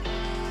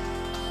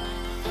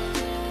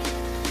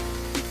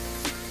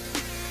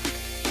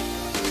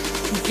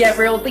Get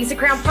Real with Lisa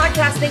Crown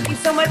podcast. Thank you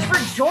so much for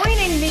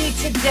joining me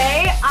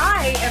today.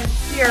 I am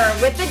here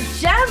with the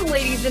gem,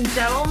 ladies and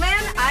gentlemen.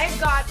 I've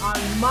got on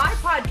my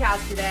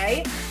podcast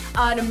today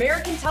an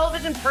American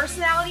television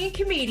personality and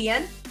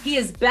comedian. He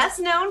is best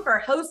known for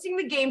hosting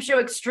the game show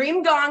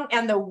Extreme Gong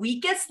and The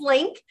Weakest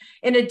Link.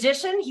 In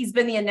addition, he's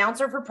been the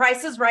announcer for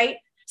Price is Right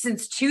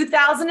since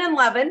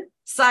 2011.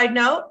 Side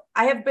note,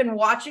 I have been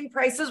watching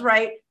Price is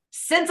Right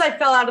since I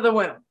fell out of the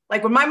womb.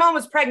 Like when my mom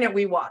was pregnant,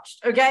 we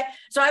watched, okay?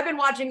 So I've been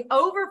watching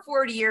over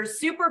 40 years,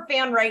 super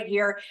fan right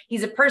here.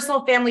 He's a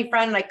personal family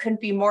friend, and I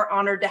couldn't be more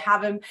honored to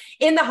have him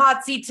in the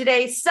hot seat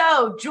today.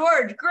 So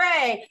George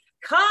Gray,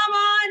 come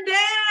on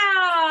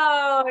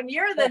down.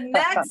 You're the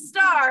next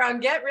star on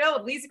Get Real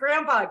with Lisa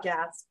Graham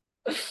podcast.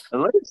 Lisa,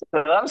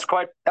 that was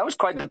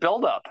quite the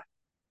buildup.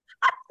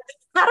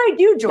 How'd I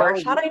do,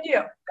 George? How'd I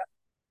do?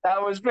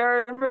 That was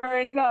very,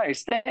 very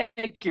nice.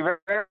 Thank you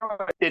very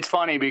much. It's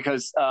funny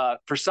because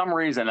for some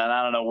reason, and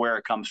I don't know where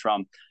it comes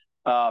from,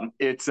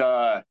 it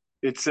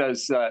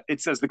says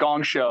the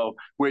Gong Show,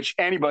 which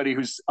anybody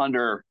who's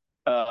under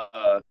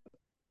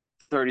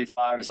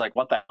 35 is like,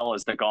 what the hell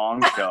is the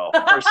Gong Show?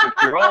 Of course, if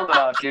you're old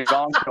enough, the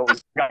Gong Show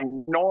was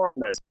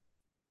enormous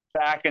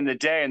back in the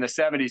day in the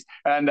 70s.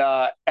 And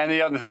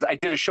the other, I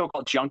did a show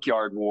called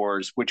Junkyard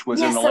Wars, which was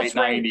in the late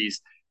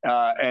 90s.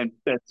 And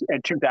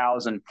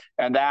 2000,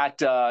 and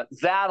that a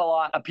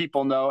lot of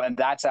people know, and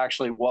that's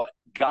actually what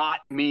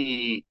got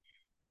me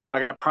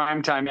like a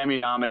primetime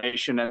Emmy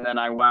nomination. And then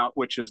I went,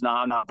 which is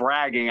not, I'm not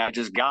bragging, I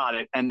just got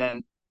it, and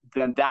then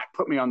that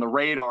put me on the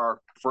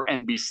radar for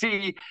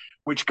NBC,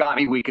 which got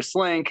me Weakest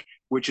Link,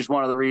 which is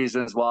one of the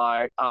reasons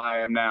why I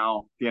am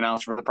now the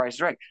announcer for The Price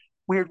is Right.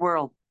 Weird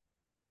world.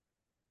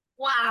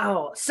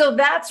 Wow, so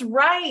that's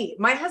right.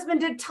 My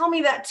husband did tell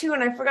me that too,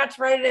 and I forgot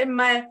to write it in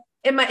my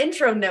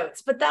intro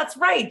notes, but that's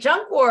right.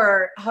 Junk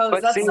War host.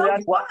 But that's see, so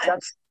that's fun.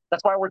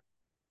 That's why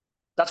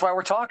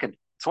we're talking.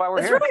 That's why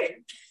we're here. Right.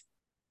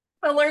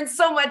 I learned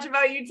so much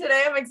about you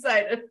today. I'm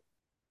excited.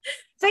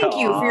 Thank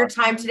you for your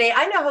time today.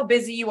 I know how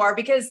busy you are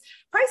because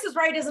Price is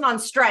Right isn't on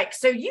strike.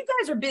 So you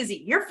guys are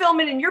busy. You're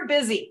filming and you're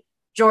busy.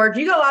 George,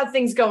 you got a lot of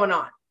things going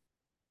on.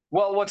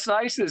 Well, what's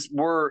nice is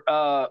we're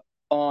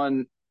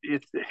on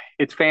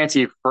it's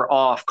fancy for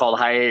off called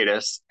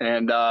hiatus,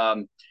 and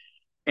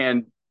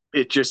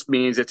it just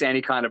means it's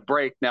any kind of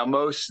break. Now,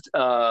 most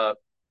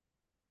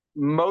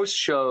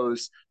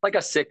shows, like a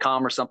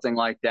sitcom or something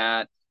like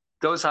that,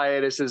 those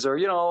hiatuses are,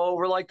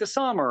 over like the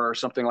summer or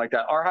something like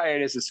that. Our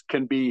hiatuses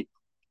can be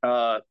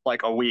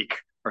like a week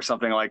or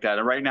something like that.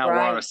 And right now we're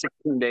on a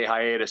 16-day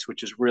hiatus,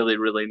 which is really,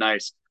 really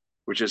nice,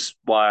 which is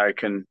why I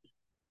can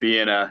be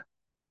in a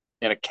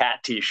cat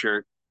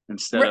t-shirt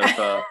instead of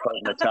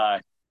putting a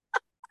tie.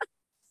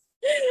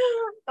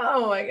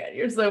 Oh my God,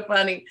 you're so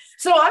funny.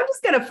 So I'm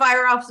just going to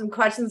fire off some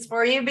questions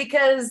for you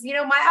because,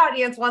 my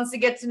audience wants to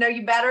get to know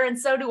you better, and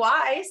so do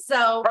I.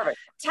 So Perfect.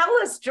 Tell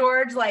us,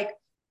 George, like,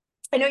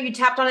 I know you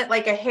tapped on it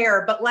like a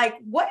hair, but like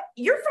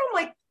you're from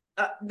like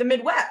the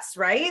Midwest,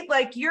 right?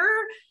 Like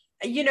how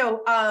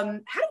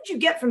did you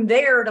get from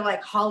there to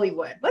like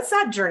Hollywood? What's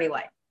that journey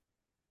like?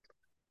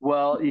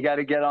 Well, you got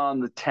to get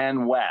on the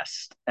 10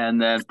 West and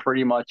then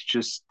pretty much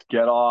just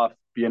get off,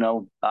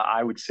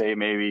 I would say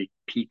maybe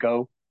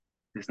Pico.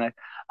 Isn't it?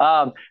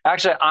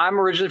 Actually, I'm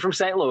originally from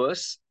St.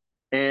 Louis,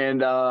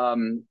 and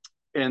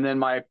then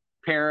my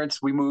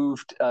parents, we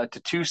moved to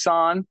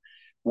Tucson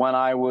when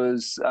I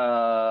was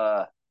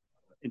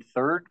in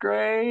third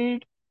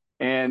grade,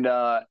 and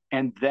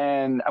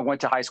then I went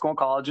to high school and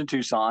college in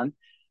Tucson,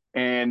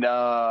 and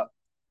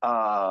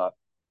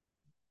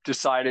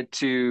decided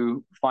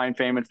to find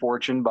fame and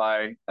fortune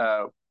by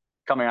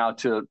coming out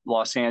to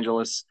Los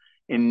Angeles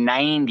in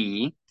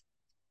 '90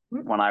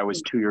 when I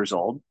was 2 years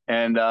old,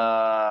 and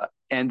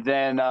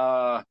then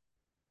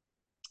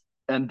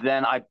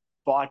I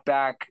bought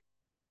back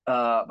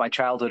my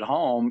childhood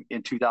home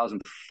in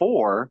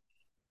 2004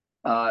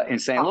 in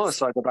St. Louis.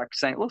 So I go back to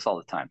St. Louis all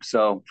the time.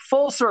 So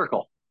full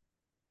circle.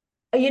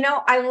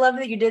 I love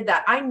that you did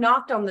that. I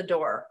knocked on the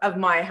door of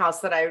my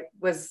house that I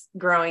was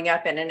growing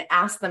up in and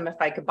asked them if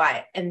I could buy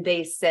it. And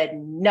they said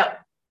no.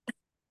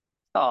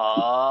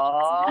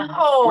 Aww.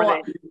 No.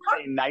 Were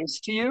they nice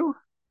to you?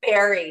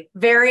 Very,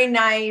 very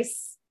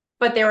nice.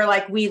 But they were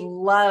like, we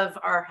love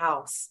our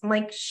house. I'm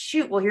like,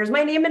 shoot, well, here's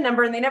my name and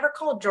number. And they never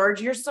called. George,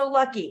 you're so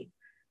lucky.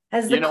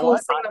 That's the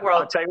coolest thing in the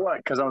world. I'll tell you what,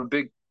 because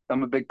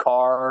I'm a big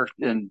car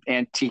and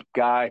antique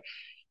guy.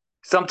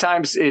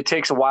 Sometimes it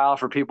takes a while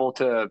for people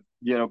to,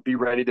 be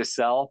ready to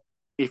sell.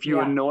 If you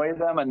annoy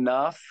them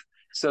enough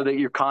so that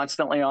you're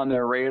constantly on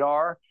their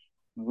radar,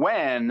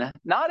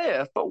 not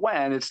if, but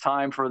when it's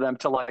time for them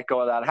to let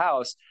go of that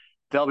house,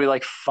 they'll be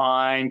like,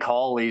 fine,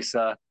 call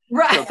Lisa.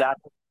 Right. So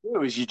that's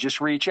do is you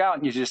just reach out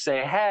and you just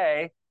say,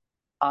 hey,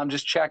 I'm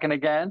just checking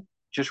again,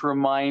 just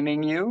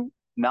reminding you,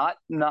 not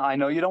I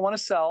know you don't want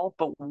to sell,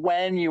 but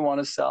when you want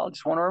to sell,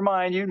 just want to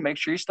remind you, make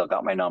sure you still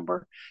got my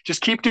number.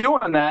 Just keep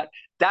doing that.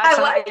 That's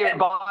how you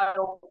buy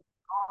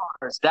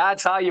cars.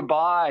 That's how you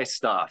buy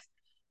stuff.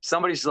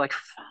 Somebody's like,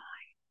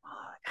 fine,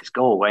 just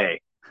go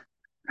away.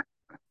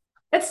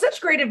 It's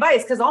such great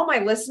advice because all my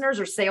listeners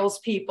are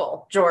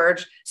salespeople,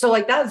 George. So,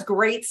 like, that is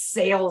great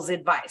sales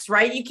advice,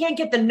 right? You can't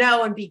get the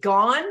no and be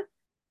gone.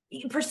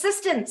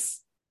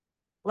 Persistence.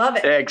 Love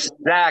it.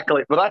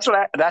 Exactly. Well,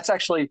 that's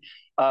actually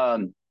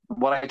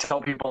what I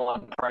tell people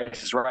on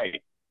Price is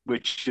Right,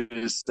 which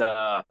is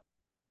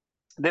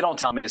they don't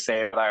tell me to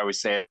say it, but I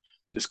always say it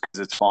just because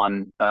it's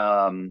fun.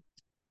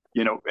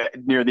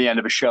 Near the end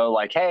of a show,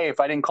 like, hey, if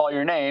I didn't call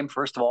your name,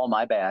 first of all,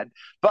 my bad,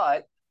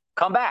 but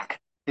come back.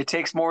 It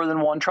takes more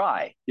than one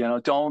try.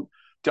 Don't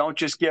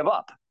just give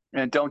up,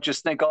 and don't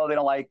just think, oh, they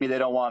don't like me, they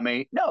don't want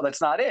me. No,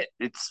 that's not it.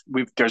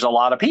 There's a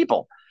lot of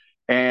people,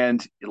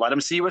 and you let them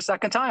see you a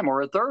second time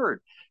or a third.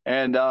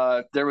 And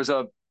there was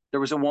a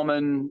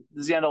woman.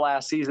 This is the end of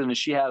last season, and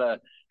she had a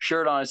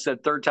shirt on that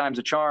said "third time's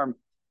a charm,"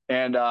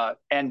 and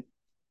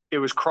it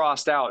was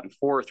crossed out, and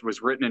fourth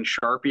was written in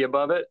Sharpie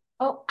above it.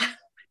 Oh.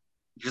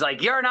 She's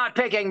like, "You're not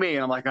picking me."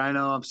 And I'm like, "I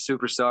know, I'm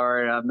super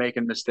sorry. I'm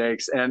making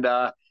mistakes."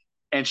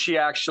 And she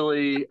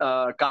actually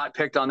got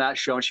picked on that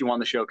show, and she won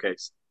the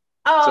showcase.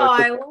 Oh, So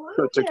I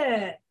love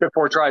it.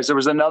 4 tries. There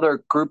was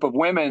another group of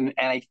women,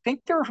 and I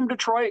think they were from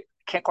Detroit.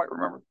 I can't quite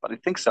remember, but I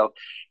think so.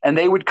 And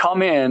they would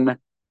come in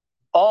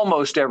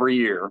almost every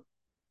year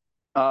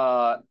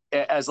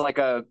as like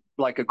a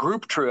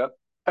group trip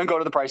and go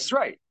to The Price is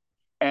Right.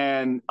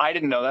 And I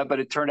didn't know that, but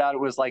it turned out it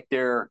was like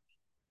their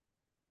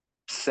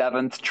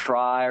 7th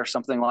try or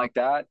something like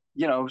that.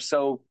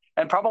 So,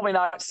 and probably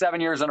not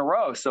 7 years in a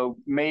row. So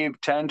maybe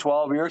 10,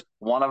 12 years,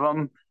 one of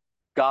them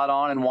got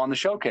on and won the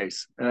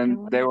showcase.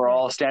 And they were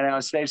all standing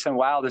on stage saying,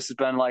 wow, this has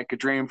been like a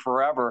dream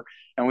forever.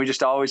 And we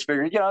just always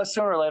figured,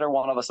 sooner or later,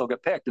 one of us will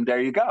get picked. And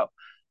there you go.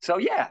 So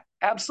yeah,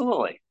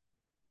 absolutely.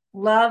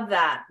 Love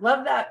that.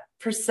 Love that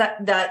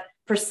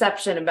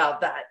perception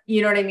about that.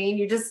 You know what I mean?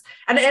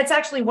 And it's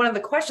actually one of the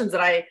questions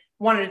that I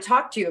wanted to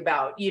talk to you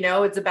about.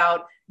 It's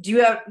about, do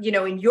you have,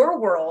 in your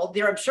world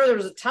I'm sure there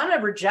was a ton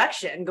of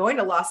rejection going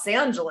to Los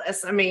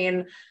Angeles. I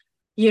mean,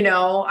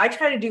 I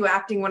tried to do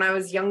acting when I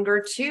was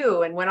younger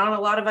too, and went on a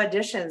lot of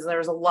auditions. There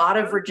was a lot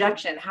of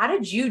rejection. How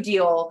did you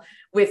deal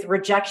with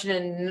rejection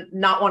and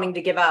not wanting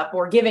to give up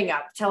or giving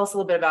up? Tell us a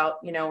little bit about,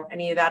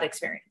 any of that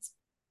experience.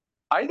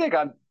 I think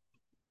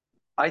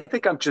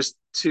I'm just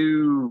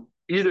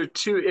either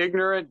too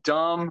ignorant,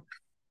 dumb,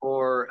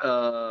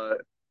 or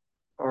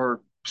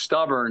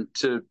stubborn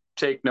to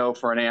take no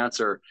for an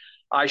answer.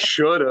 I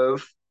should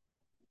have,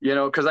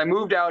 because I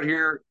moved out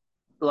here,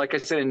 like I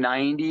said, in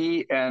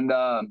 '90, and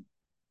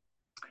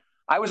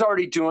I was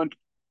already doing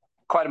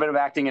quite a bit of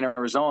acting in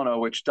Arizona,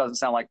 which doesn't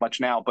sound like much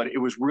now, but it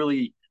was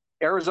really,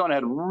 Arizona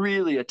had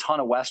really a ton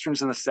of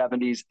Westerns in the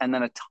 '70s and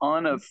then a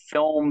ton of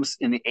films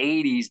in the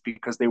 '80s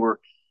because they were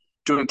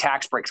doing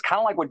tax breaks, kind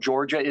of like what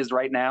Georgia is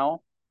right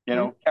now.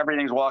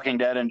 Everything's Walking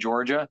Dead in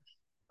Georgia.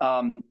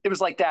 It was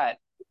like that,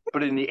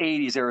 but in the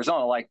 '80s,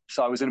 Arizona.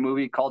 So I was in a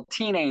movie called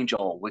Teen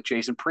Angel with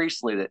Jason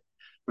Priestley that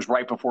was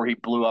right before he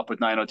blew up with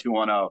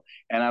 90210.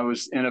 And I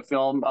was in a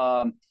film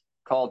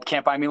called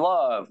Can't Buy Me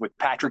Love with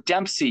Patrick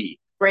Dempsey.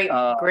 Great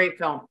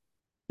film.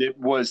 It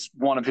was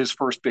one of his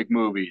first big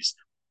movies.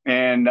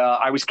 And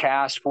I was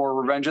cast for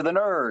Revenge of the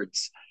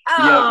Nerds. Oh,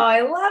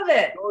 I love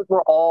it. Those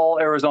were all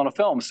Arizona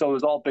films, so it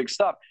was all big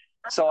stuff.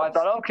 So I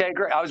thought, okay,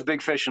 great. I was a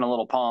big fish in a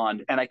little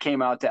pond, and I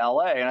came out to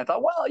LA, and I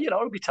thought, well,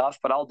 it'll be tough,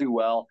 but I'll do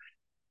well.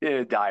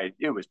 It died.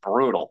 It was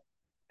brutal.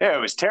 It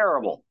was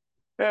terrible.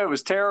 It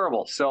was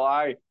terrible.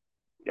 So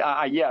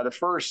the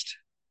first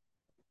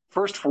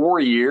 4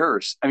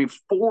 years,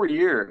 4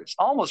 years,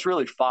 almost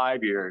really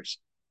 5 years,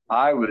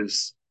 I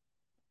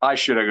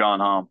should have gone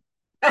home,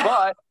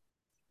 but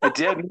I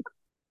didn't.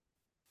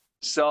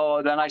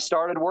 So then I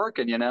started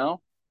working,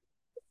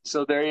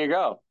 So there you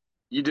go.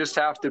 You just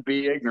have to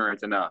be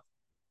ignorant enough.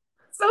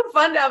 So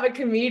fun to have a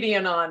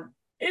comedian on.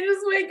 It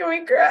is making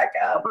me crack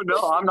up. Oh,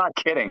 no, I'm not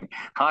kidding.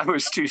 I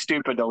was too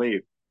stupid to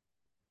leave.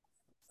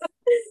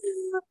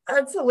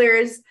 That's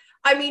hilarious.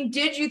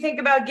 Did you think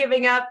about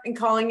giving up and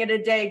calling it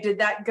a day? Did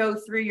that go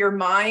through your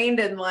mind?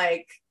 And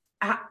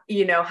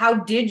how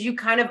did you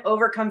kind of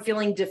overcome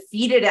feeling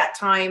defeated at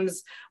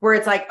times where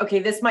it's like, okay,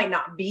 this might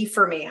not be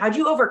for me? How'd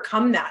you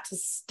overcome that to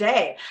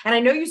stay? And I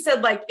know you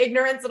said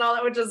ignorance and all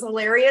that, which is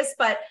hilarious,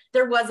 but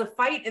there was a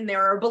fight in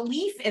there or a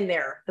belief in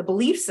there, the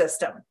belief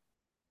system.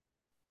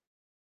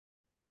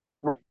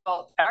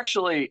 Well,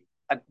 actually,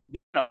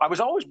 I was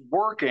always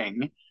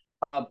working,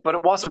 but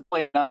it wasn't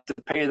really enough to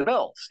pay the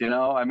bills. I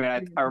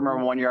remember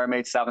one year I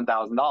made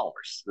 $7,000.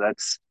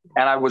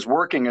 And I was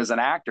working as an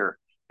actor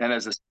and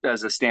as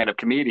a stand-up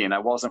comedian. I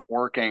wasn't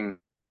working,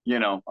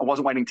 I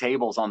wasn't waiting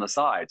tables on the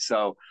side.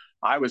 So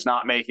I was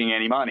not making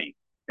any money.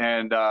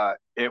 And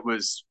it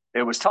was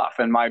tough.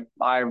 And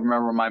I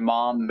remember my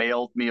mom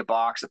mailed me a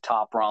box of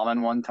Top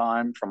Ramen one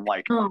time from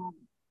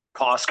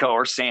Costco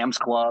or Sam's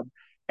Club.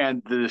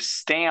 And the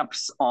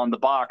stamps on the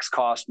box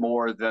cost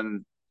more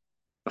than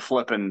the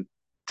flipping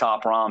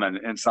Top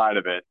Ramen inside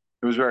of it.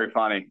 It was very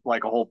funny,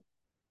 like a whole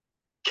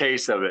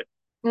case of it.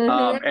 And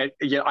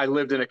I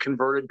lived in a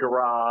converted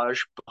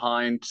garage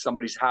behind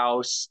somebody's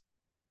house.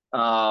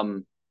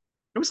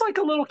 It was like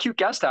a little cute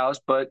guest house,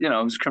 but you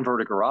know, it was a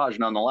converted garage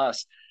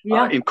nonetheless,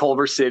 Yeah. in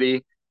Culver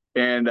City,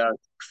 and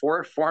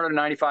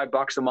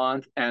 $495 a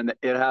month, and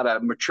it had a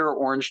mature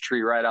orange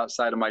tree right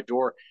outside of my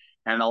door,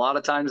 and a lot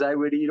of times I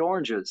would eat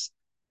oranges,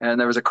 and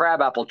there was a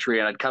crab apple tree,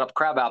 and I'd cut up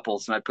crab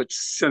apples and I'd put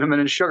cinnamon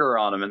and sugar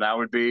on them, and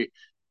that'd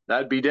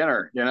be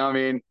dinner. You know, I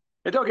mean,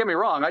 and don't get me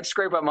wrong, I'd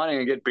scrape up money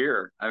and get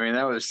beer. I mean,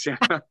 that was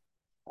I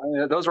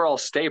mean, those were all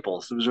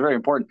staples. It was very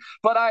important,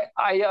 but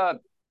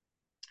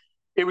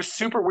it was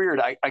super weird.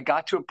 I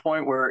got to a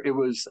point where it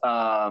was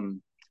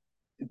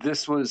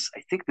this was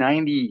I think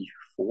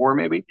 94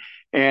 maybe,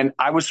 and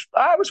I was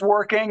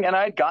working and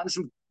I had gotten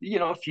some, you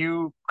know, a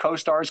few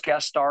co-stars,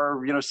 guest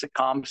star, you know,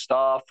 sitcom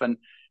stuff, and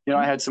you know,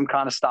 I had some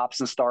kind of stops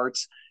and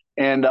starts,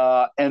 and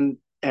then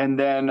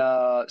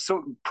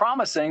so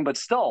promising, but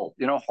still,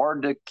 you know,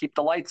 hard to keep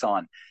the lights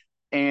on.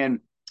 And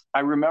I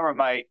remember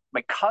my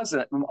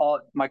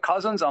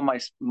cousins on my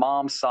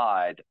mom's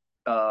side.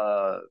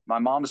 My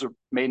mom's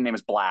maiden name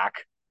is Black,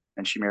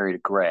 and she married a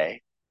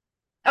Gray.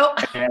 Oh,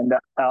 And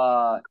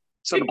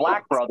so the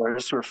Black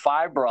brothers, who are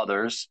five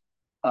brothers,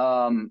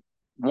 one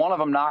of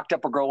them knocked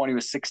up a girl when he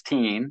was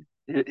 16.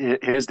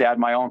 His dad,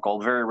 my uncle,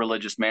 very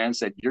religious man,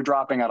 said, "You're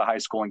dropping out of high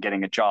school and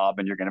getting a job,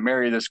 and you're going to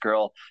marry this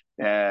girl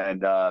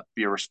and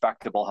be a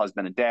respectable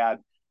husband and dad."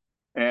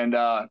 And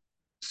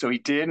so he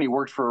did, and he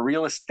worked for a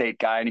real estate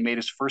guy, and he made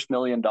his first $1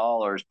 million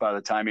by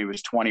the time he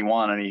was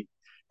 21, and he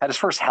had his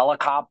first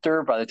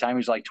helicopter by the time he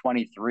was like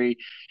 23.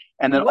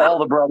 And then wow. all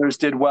the brothers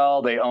did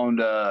well. They owned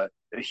a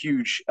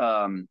huge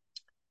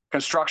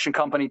construction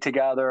company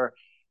together,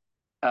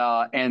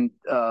 and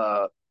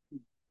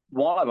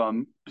one of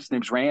them, his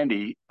name's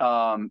Randy,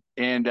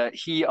 and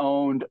he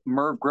owned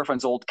Merv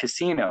Griffin's old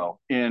casino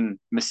in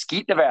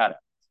Mesquite, Nevada.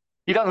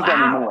 He doesn't Wow.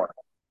 anymore,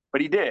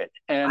 but he did.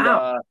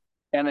 Wow.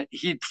 And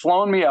he'd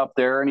flown me up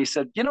there, and he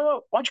said, "You know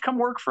what? Why don't you come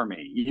work for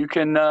me? You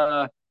can,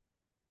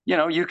 you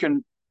know, you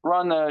can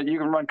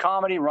run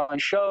comedy, run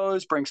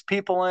shows, brings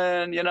people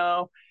in, you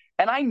know."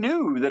 And I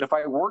knew that if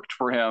I worked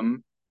for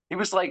him, he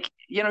was like,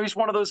 you know, he's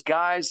one of those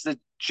guys that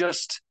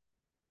just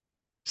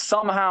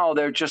somehow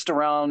they're just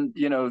around,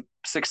 you know,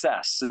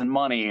 success and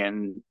money,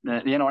 and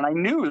you know, and I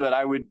knew that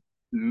I would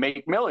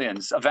make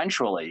millions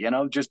eventually, you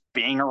know, just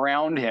being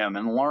around him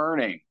and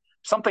learning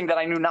something that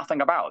I knew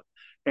nothing about.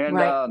 And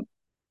Right.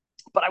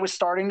 but I was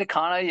starting to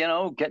kind of, you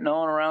know, get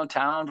known around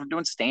town for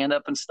doing stand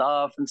up and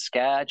stuff and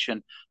sketch.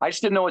 And I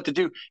just didn't know what to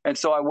do. And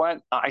so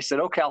I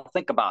said, okay, I'll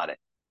think about it.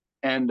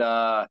 And,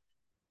 and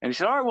he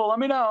said, all right, well, let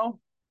me know.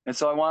 And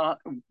so I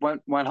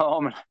went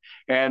home,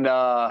 and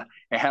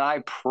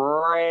I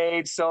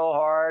prayed so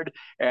hard,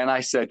 and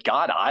I said,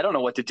 God, I don't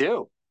know what to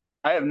do.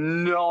 I have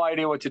no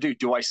idea what to do.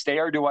 Do I stay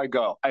or do I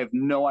go? I have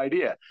no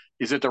idea.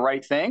 Is it the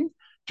right thing?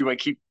 Do I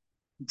keep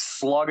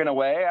slugging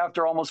away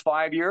after almost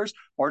 5 years,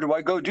 or do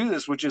I go do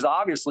this, which is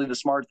obviously the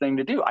smart thing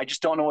to do? I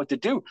just don't know what to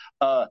do.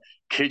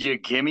 Could you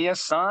give me a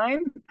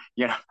sign?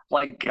 You know,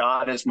 like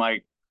God is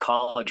my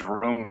college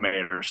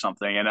roommate or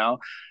something, you know?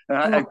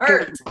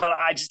 Smart. But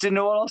I just didn't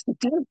know what else to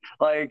do.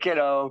 Like, you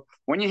know,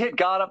 when you hit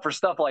God up for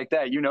stuff like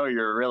that, you know,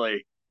 you're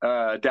really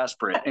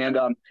desperate. And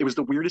it was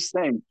the weirdest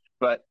thing,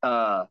 but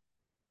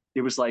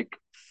it was like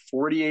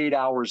 48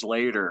 hours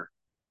later.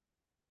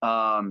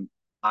 Um,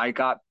 I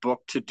got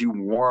booked to do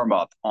warm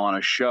up on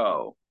a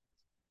show,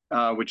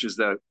 which is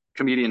the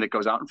comedian that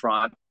goes out in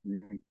front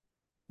and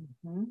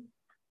Mhm.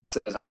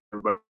 says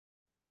everybody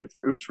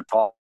for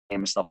tall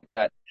and stuff like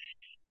that.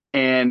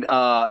 And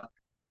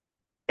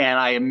and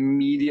I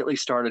immediately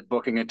started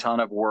booking a ton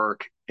of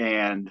work,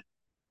 and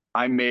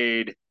I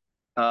made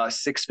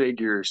six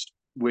figures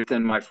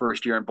within my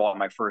first year and bought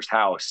my first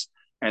house.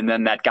 And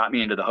then that got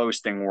me into the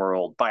hosting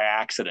world by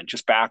accident,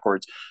 just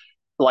backwards.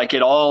 Like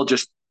it all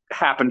just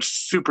happened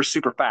super,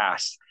 super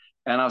fast.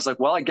 And I was like,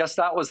 well, I guess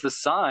that was the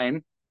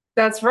sign.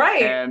 That's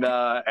right. And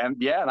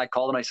yeah, and I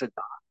called him. I said,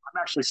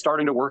 I'm actually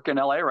starting to work in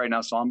LA right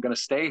now, so I'm going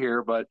to stay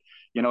here. But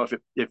you know, if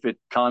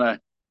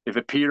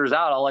it peters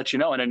out, I'll let you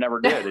know. And it never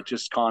did. It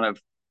just kind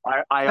of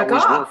I Took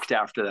always off. worked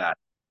after that.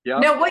 Yeah,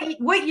 Now,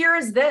 what year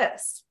is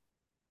this?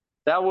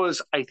 that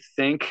was I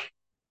think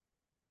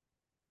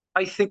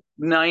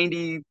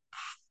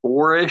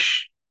 94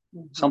 ish,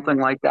 Mhm. something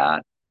like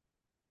that,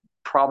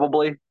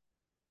 probably.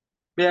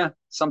 Yeah,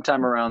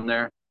 sometime around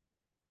there.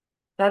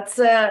 That's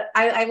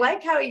I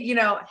like how, you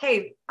know,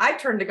 hey, I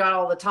turn to God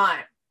all the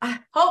time.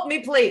 Help me,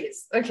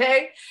 please.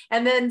 Okay.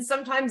 And then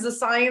sometimes the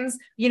signs,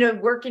 you know,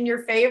 work in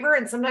your favor,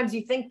 and sometimes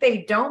you think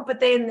they don't, but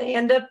they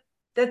end up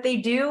that they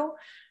do.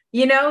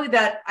 You know,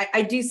 that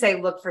I do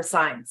say look for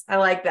signs. I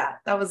like that.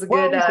 That was a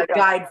good Well,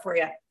 guide for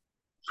you.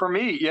 for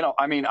me, you know,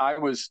 I mean,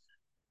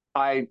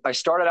 I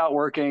started out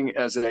working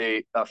as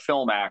a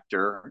film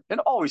actor,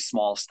 and always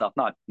small stuff,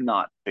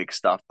 not big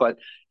stuff, but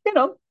you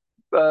know,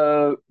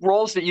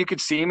 roles that you could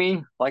see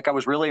me, like I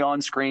was really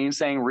on screen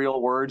saying real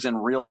words in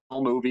real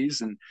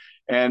movies, and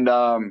and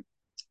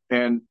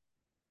and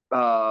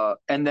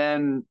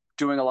then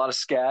doing a lot of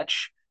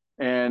sketch,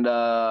 and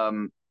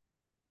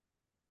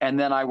and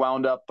then I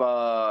wound up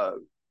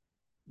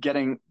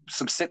getting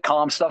some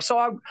sitcom stuff.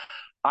 So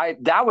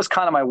that was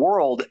kind of my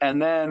world.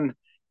 And then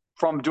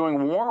from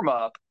doing warm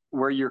up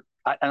where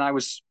I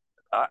was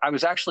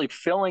actually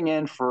filling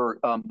in for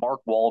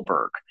Mark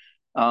Wahlberg,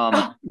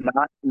 not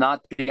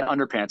the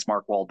underpants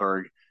Mark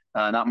Wahlberg,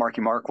 not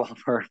Marky Mark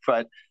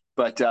Wahlberg,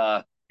 but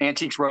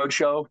Antiques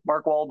Roadshow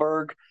Mark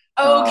Wahlberg,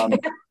 Okay.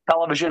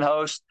 television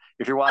host.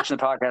 If you're watching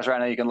the podcast right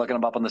now, you can look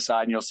him up on the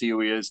side and you'll see who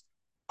he is.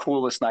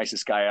 Coolest,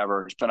 nicest guy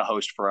ever. He's been a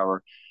host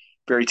forever.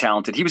 Very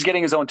talented. He was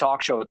getting his own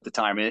talk show at the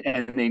time,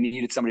 and they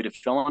needed somebody to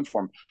fill in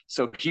for him.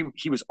 So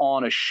he was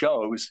on a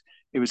show.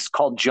 It was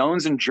called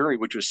Jones and Jury,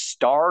 which was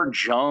Star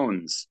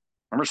Jones.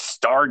 Remember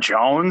Star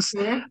Jones?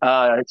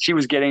 Mhm. She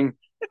was getting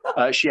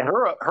she had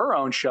her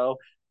own show.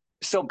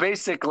 So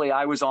basically,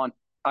 I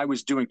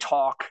was doing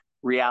talk,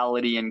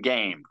 reality, and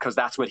game because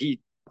that's what he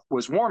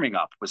was warming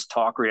up was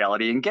talk,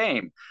 reality, and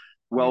game.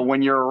 Well,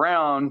 when you're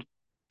around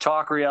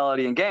talk,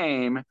 reality, and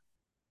game,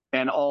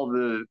 and all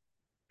the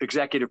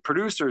executive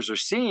producers are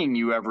seeing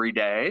you every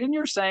day and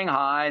you're saying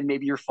hi and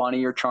maybe you're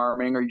funny or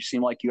charming or you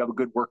seem like you have a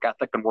good work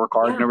ethic and work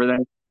hard and Yeah.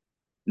 everything.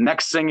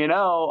 Next thing you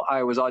know,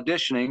 I was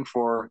auditioning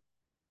for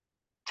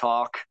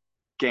talk,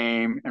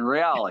 game, and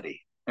reality.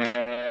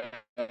 And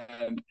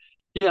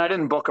I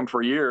didn't book them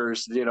for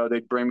years.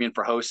 They'd bring me in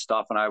for host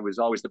stuff and I was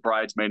always the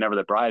bridesmaid, never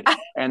the bride.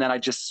 And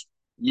then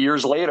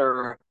years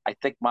later, I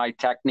think my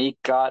technique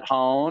got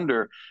honed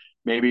or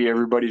maybe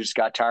everybody just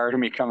got tired of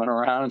me coming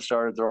around and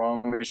started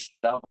throwing me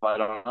stuff. I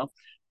don't know.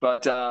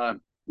 But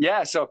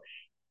yeah, so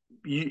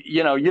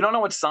you don't know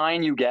what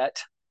sign you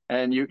get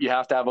and you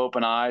have to have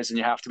open eyes and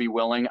you have to be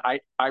willing.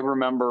 I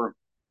remember,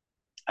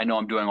 I know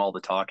I'm doing all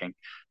the talking,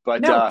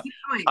 but No, keep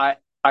going.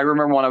 I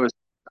remember when I was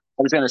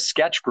in a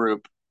sketch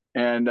group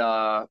and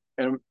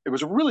it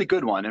was a really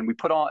good one. And we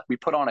put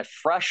on a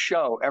fresh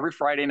show every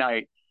Friday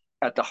night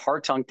at the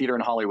Hartung Theater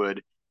in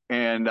Hollywood.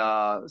 And it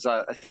was,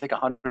 I think,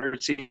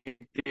 100-seat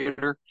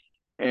theater.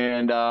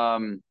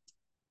 And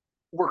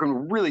working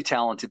with really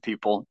talented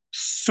people,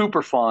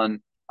 super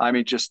fun. I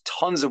mean, just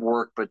tons of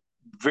work, but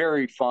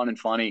very fun and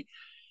funny.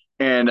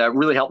 And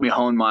really helped me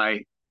hone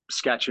my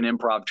sketch and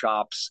improv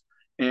chops.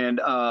 And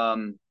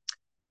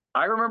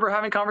I remember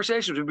having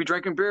conversations. We'd be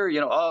drinking beer,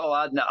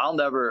 I'd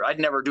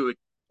never do it,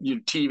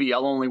 TV.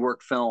 I'll only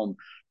work film,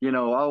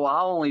 oh,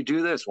 I'll only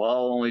do this. Well,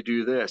 I'll only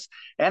do this.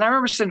 And I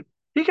remember saying,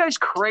 you guys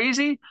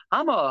crazy?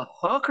 I'm a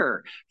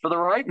hooker for the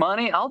right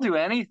money. I'll do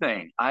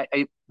anything.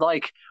 I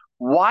like,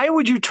 why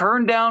would you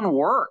turn down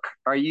work?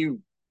 Are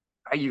you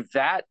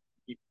that,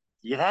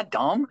 you that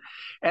dumb?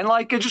 And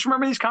like, I just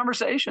remember these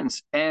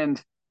conversations.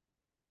 And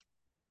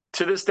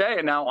to this day,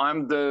 and now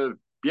I'm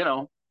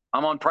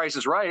on Price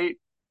is Right,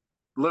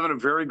 living a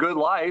very good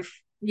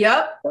life.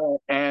 Yep.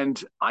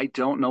 And I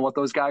don't know what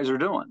those guys are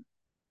doing.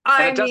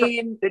 And I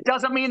mean, it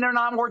doesn't mean they're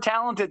not more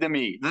talented than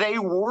me. They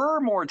were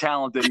more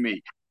talented than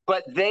me,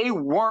 but they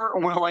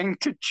weren't willing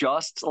to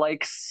just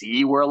like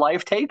see where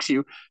life takes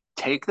you,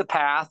 take the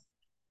path,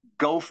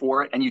 go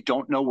for it, and you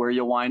don't know where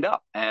you'll wind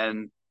up.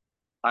 And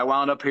I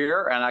wound up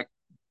here and I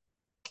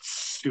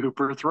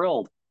super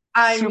thrilled.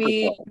 I Super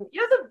mean, thrilled.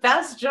 you have the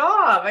best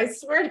job. I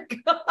swear to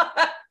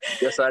God.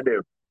 Yes, I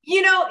do.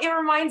 It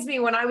reminds me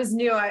when I was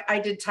new, I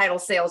did title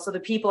sales. So the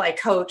people I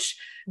coach,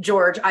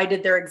 George, I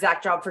did their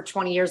exact job for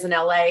 20 years in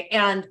LA.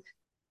 And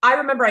I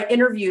remember I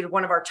interviewed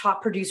one of our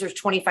top producers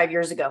 25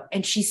 years ago.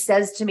 And she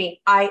says to me,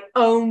 I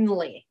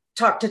only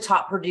talk to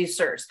top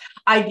producers.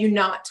 I do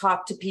not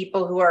talk to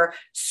people who are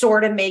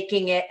sort of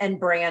making it and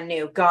brand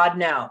new. God,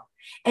 no.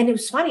 And it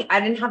was funny. I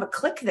didn't have a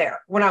click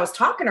there when I was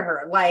talking to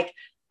her. Like,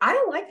 I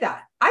don't like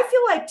that. I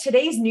feel like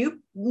today's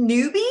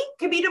newbie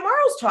could be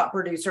tomorrow's top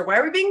producer. Why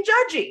are we being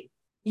judgy?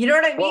 You know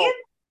what I mean? Well,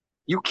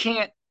 you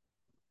can't.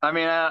 I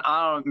mean,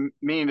 I don't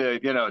mean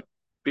to,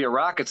 be a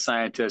rocket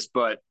scientist,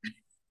 but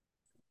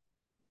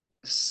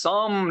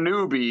some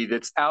newbie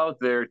that's out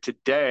there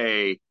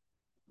today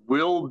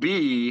will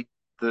be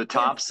the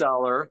top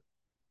seller,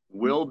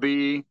 will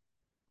be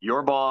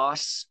your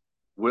boss,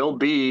 will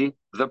be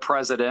the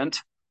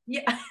president.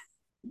 Yeah.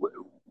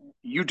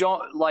 You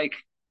don't like,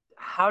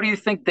 how do you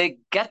think they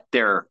get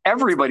there?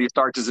 Everybody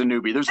starts as a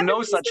newbie. There's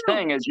no such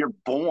thing as you're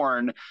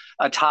born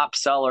a top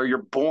seller. You're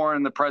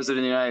born the president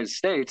of the United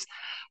States.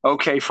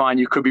 Okay, fine.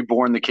 You could be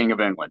born the king of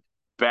England.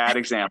 Bad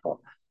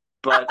example.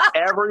 But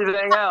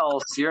everything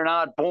else, you're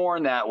not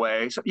born that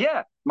way. So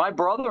yeah, my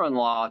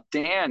brother-in-law,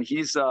 Dan,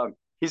 he's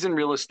in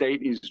real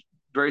estate. He's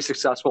very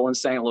successful in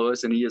St.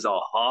 Louis, and he is a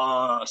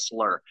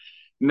hustler.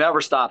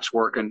 Never stops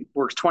working,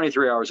 works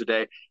 23 hours a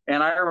day.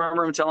 And I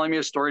remember him telling me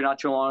a story not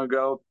too long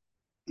ago.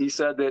 He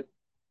said that,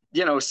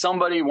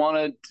 somebody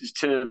wanted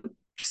to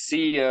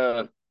see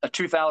a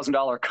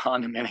 $2,000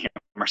 condominium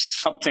or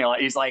something like.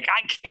 He's like,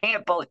 I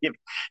can't believe,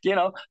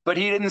 but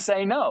he didn't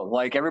say no.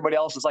 Like everybody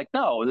else is like,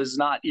 no, this is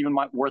not even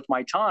worth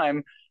my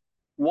time.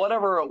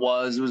 Whatever it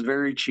was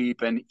very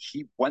cheap, and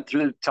he went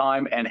through the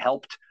time and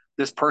helped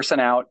this person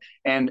out.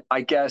 And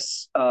I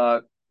guess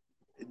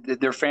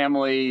their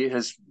family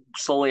has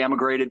slowly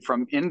emigrated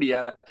from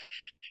India.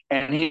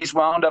 And he's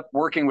wound up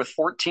working with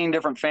 14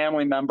 different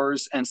family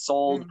members and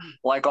sold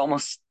like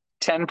almost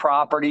 10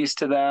 properties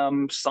to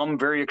them, some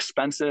very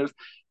expensive,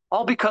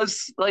 all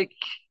because like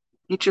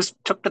he just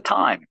took the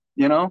time,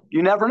 you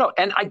never know.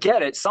 And I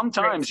get it.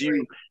 Sometimes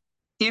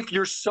if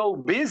you're so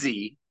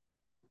busy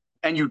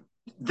and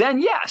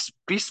then yes,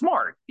 be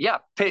smart. Yeah.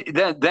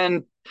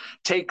 Then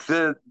take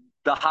the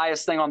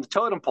highest thing on the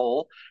totem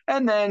pole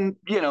and then,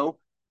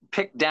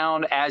 pick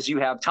down as you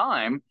have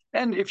time.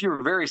 And if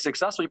you're very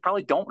successful, you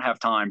probably don't have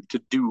time to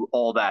do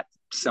all that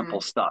simple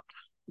stuff.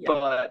 Yeah.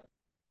 But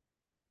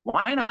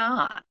why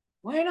not?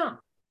 Why not?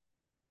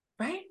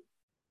 Right?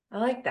 I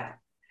like that.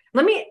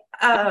 Let me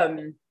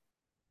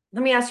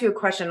ask you a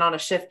question on a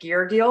shift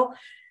gear deal.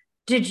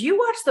 Did you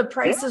watch the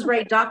Price is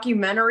Right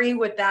documentary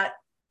with that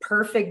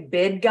Perfect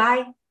Bid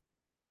guy?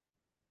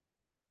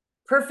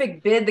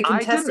 Perfect Bid, the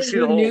contestant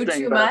who knew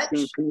too much?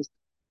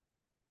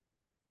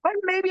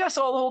 Maybe I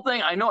saw the whole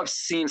thing. I know I've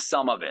seen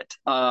some of it.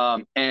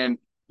 And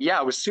yeah,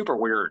 it was super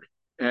weird.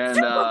 And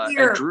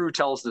and Drew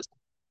tells this.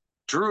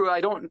 Drew, I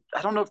don't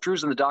know if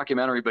Drew's in the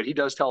documentary, but he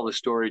does tell the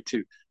story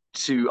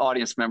to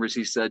audience members.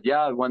 He said,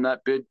 yeah, when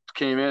that bid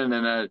came in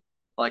and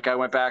like I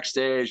went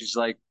backstage, he's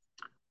like,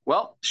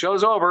 well,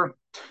 show's over.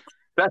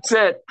 That's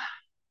it.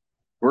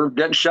 We're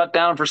getting shut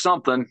down for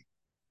something,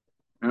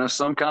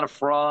 some kind of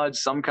fraud,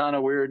 some kind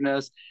of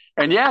weirdness.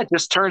 And yeah, it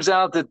just turns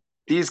out that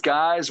these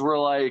guys were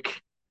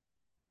like,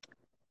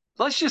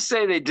 let's just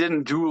say they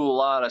didn't do a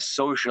lot of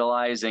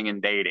socializing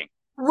and dating.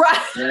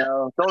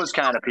 Right. Those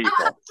kind of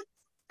people.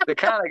 The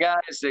kind of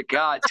guys that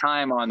got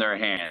time on their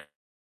hands.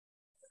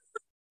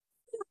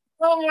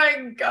 Oh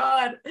my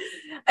God.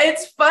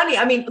 It's funny.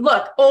 I mean,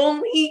 look,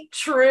 only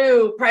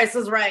true Price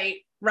is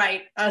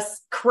Right,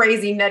 us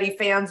crazy nutty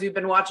fans who've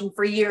been watching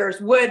for years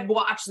would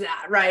watch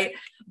that, right?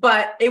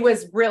 But it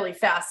was really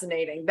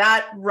fascinating.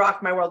 That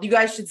rocked my world. You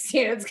guys should see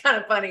it. It's kind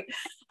of funny.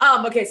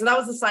 Okay, so that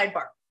was the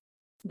sidebar.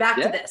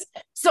 Back to this.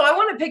 So I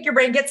want to pick your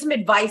brain, get some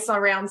advice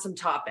around some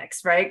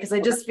topics, right? Because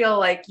I just feel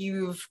like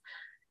you've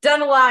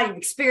done a lot, you've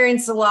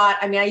experienced a lot.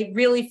 I mean, I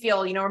really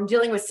feel, I'm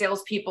dealing with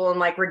salespeople and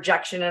like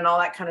rejection and all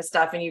that kind of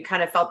stuff. And you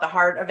kind of felt the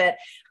heart of it,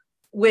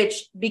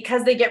 which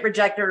because they get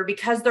rejected or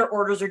because their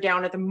orders are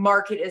down or the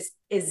market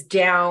is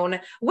down.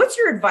 What's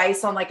your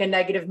advice on like a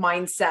negative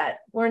mindset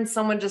when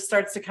someone just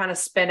starts to kind of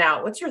spin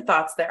out? What's your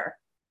thoughts there?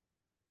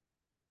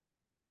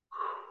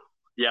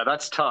 Yeah,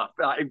 that's tough.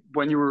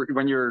 When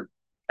you're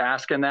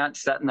asking that,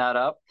 setting that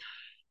up,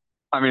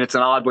 I mean, it's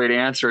an odd way to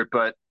answer it,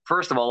 but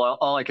first of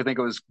all I could think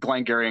of was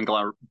Glenn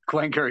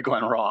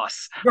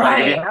Ross.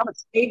 Right. Like,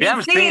 if you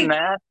haven't seen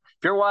that,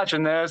 if you're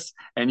watching this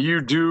and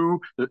you do,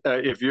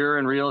 if you're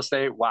in real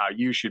estate, wow,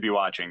 you should be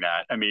watching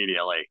that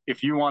immediately.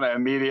 If you want to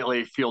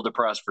immediately feel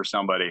depressed for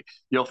somebody,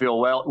 you'll feel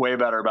way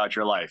better about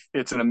your life.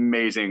 It's an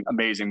amazing,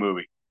 amazing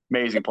movie,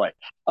 amazing play.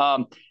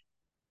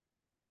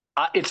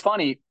 It's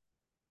funny.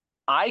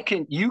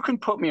 You can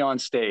put me on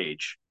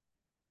stage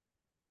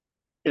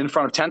in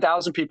front of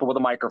 10,000 people with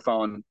a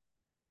microphone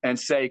and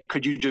say,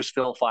 could you just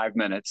fill 5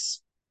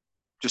 minutes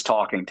just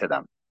talking to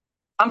them?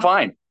 I'm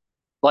fine.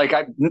 Like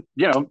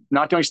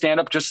not doing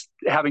stand-up, just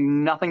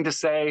having nothing to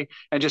say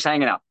and just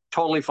hanging out.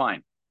 Totally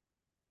fine.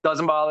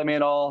 Doesn't bother me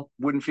at all.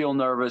 Wouldn't feel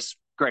nervous.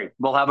 Great.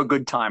 We'll have a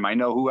good time. I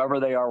know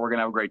whoever they are, we're going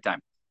to have a great time.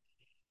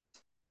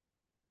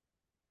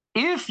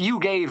 If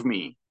you gave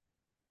me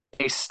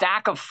a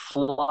stack of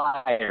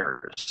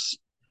flyers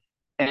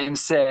and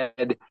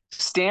said,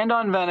 stand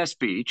on Venice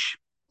Beach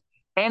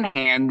and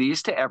hand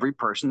these to every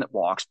person that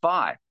walks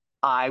by,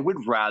 I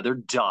would rather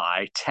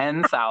die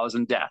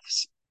 10,000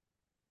 deaths.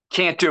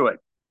 Can't do it.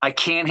 I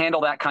can't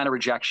handle that kind of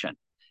rejection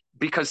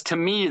because to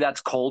me,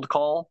 that's cold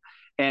call.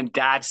 And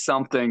that's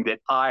something that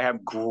I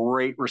have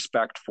great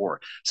respect for.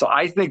 So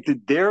I think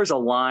that there's a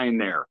line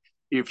there.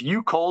 If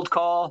you cold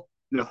call,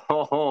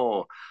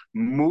 no,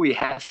 muy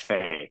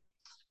jefe.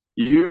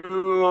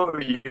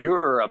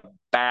 You're a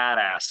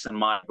badass in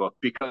my book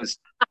because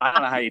I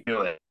don't know how you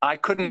do it. I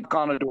couldn't knock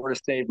on a door to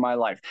save my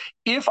life.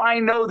 If I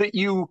know that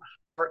you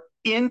are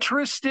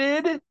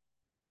interested,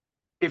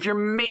 if you're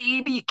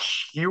maybe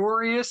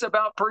curious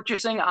about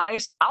purchasing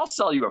ice, I'll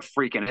sell you a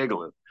freaking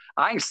igloo.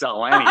 I can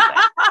sell anything.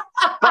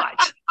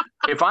 But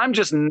if I'm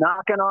just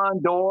knocking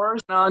on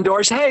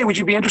doors, hey, would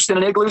you be interested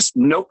in igloos?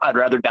 Nope, I'd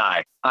rather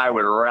die. I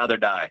would rather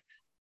die.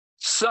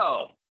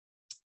 So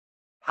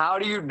how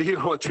do you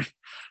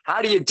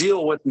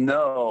deal with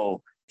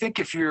no? I think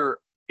if you're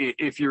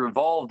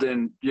involved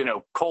in,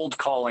 cold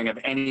calling of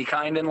any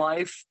kind in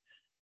life,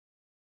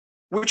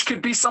 which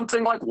could be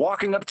something like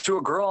walking up to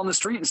a girl on the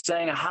street and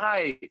saying,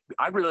 hi,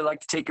 I'd really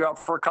like to take you out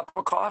for a cup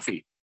of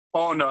coffee.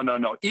 Oh,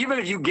 no. Even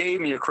if you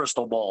gave me a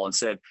crystal ball and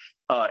said,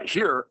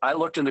 here, I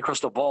looked in the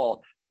crystal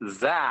ball,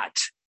 that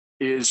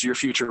is your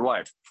future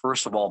wife.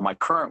 First of all, my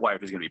current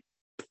wife is going to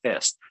be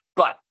pissed.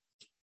 But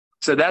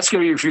so that's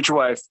going to be your future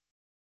wife.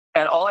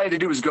 And all I had to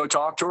do was go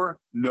talk to her.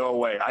 No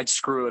way. I'd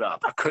screw it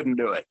up. I couldn't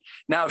do it.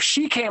 Now, if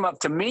she came up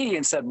to me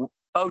and said,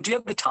 oh, do you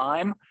have the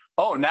time?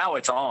 Oh, now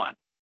it's on.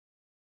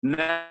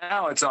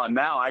 Now it's on.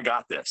 Now I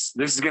got this.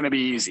 This is going to be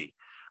easy.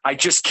 I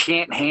just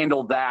can't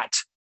handle that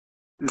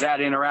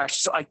interaction.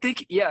 So I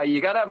think, yeah,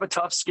 you got to have a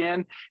tough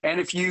skin. And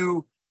if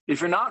you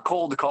if you're not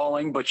cold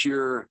calling, but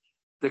you're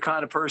the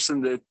kind of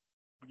person that,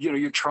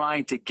 you're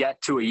trying to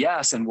get to a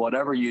yes in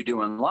whatever you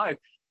do in life,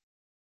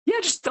 yeah,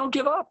 just don't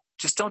give up.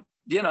 Just don't,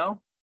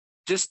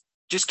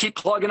 just keep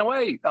plugging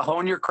away.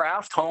 Hone your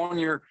craft, hone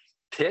your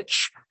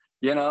pitch,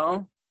 you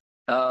know,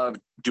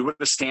 do what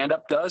a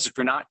stand-up does. If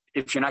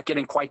you're not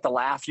getting quite the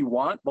laugh you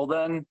want, well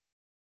then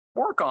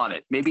work on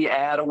it. Maybe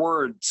add a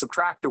word,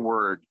 subtract a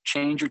word,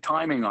 change your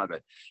timing of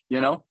it.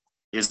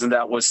 Isn't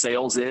that what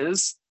sales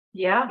is?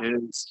 Yeah.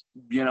 Is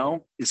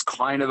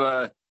kind of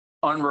a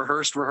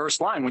rehearsed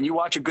line. When you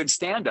watch a good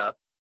stand-up,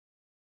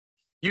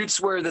 you'd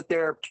swear that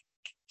they're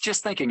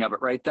just thinking of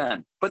it right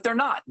then, but they're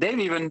not. They've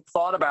even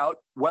thought about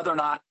whether or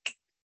not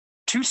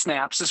 2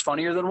 snaps is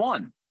funnier than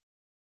 1.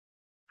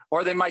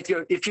 Or they might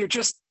go, if you're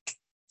just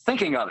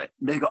thinking of it,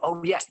 they go,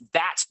 oh yes,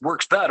 that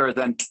works better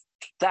than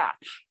that.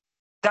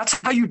 That's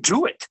how you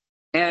do it.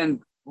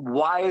 And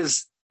why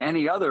is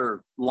any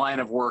other line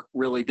of work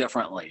really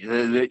differently?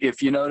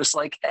 If you notice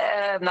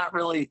I'm not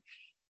really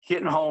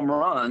hitting home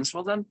runs,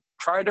 well then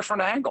try a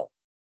different angle,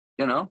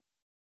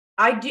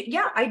 I do.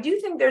 Yeah, I do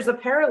think there's a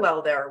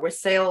parallel there with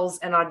sales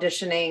and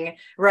auditioning,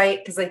 right?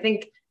 Because I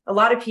think a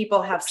lot of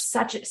people have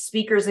such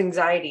speaker's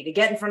anxiety to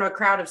get in front of a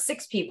crowd of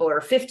 6 people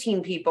or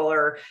 15 people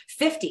or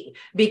 50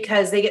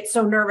 because they get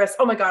so nervous.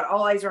 Oh my God,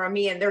 all eyes are on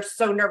me. And they're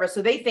so nervous.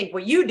 So they think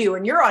what you do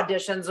in your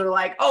auditions are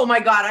like, oh my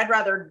God, I'd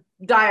rather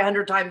die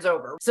 100 times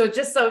over. So it's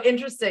just so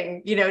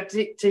interesting,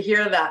 to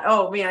hear that.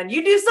 Oh man,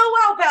 you do so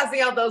well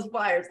passing out those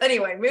flyers.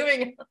 Anyway,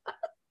 moving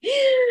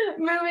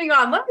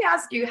on. Let me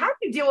ask you, how do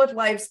you deal with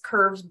life's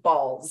curves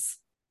balls?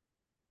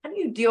 How do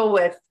you deal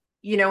with,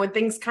 when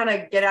things kind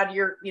of get out of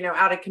your,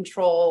 out of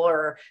control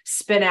or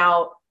spin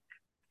out?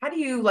 How do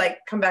you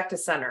come back to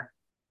center?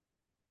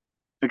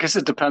 I guess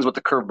it depends what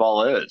the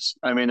curveball is.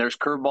 I mean, there's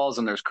curveballs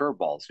and there's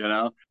curveballs,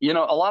 a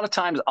lot of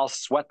times I'll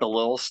sweat the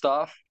little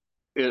stuff.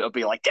 It'll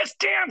be like, this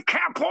damn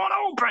cap won't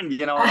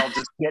open, and I'll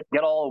just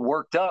get all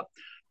worked up.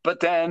 But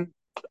then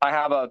I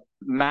have a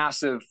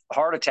massive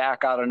heart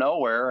attack out of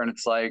nowhere. And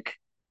it's like,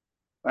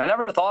 I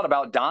never thought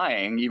about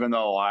dying, even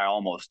though I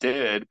almost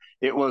did.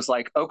 It was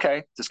like,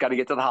 okay, just got to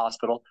get to the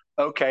hospital.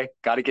 Okay,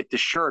 got to get this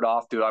shirt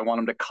off. Do I want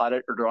him to cut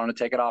it or do I want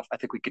to take it off? I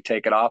think we could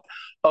take it off.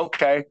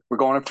 Okay, we're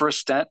going in for a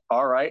stent.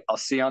 All right, I'll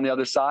see you on the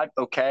other side.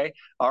 Okay,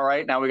 all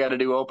right, now we got to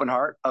do open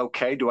heart.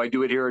 Okay, do I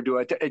do it here or do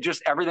I? It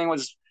just, everything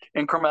was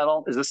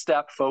incremental, is a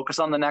step. Focus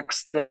on the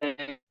next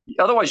thing.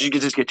 Otherwise, you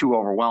could just get too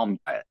overwhelmed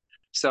by it.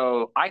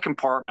 So I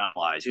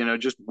compartmentalize,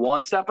 just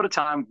one step at a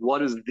time.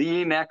 What is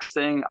the next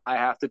thing I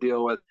have to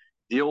deal with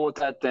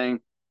that thing,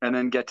 and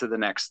then get to the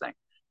next thing.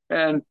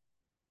 And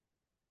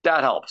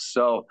that helps.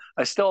 So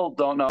I still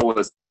don't know what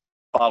this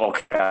bottle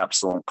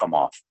caps won't come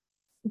off.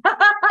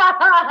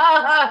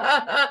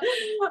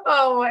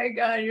 Oh my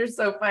God, you're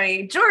so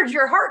funny. George,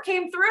 your heart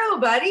came through,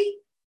 buddy.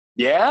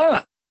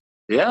 Yeah.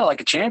 Yeah,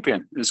 like a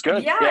champion. It was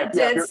good. Yeah, it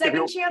did.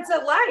 Second chance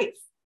at life.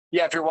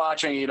 Yeah, if you're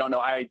watching, you don't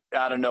know, I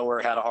out of nowhere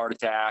had a heart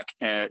attack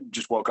and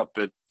just woke up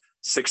at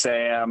 6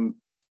 a.m.,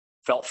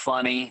 felt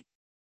funny,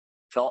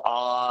 felt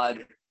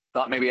odd,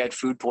 thought maybe I had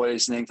food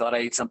poisoning, thought I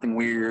ate something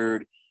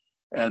weird.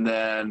 And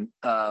then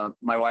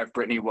my wife,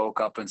 Brittany, woke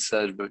up and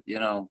said, but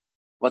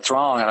what's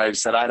wrong? And I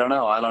said, I don't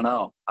know.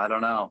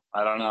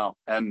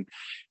 And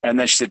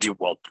then she said,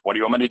 well, what do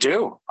you want me to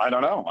do? I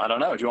don't know.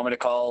 Do you want me to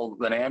call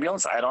an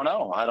ambulance? I don't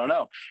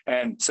know.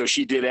 And so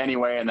she did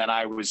anyway. And then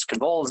I was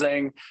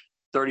convulsing.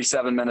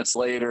 37 minutes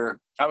later,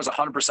 I was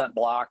 100%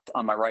 blocked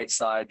on my right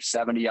side,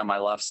 70 on my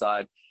left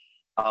side.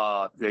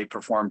 They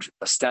performed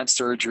a stent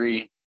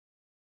surgery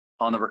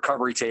on the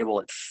recovery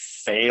table. It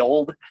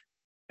failed.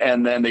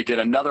 And then they did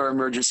another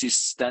emergency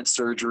stent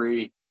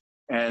surgery.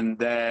 And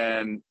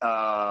then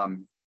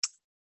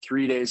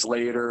 3 days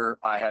later,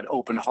 I had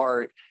open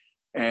heart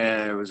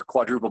and it was a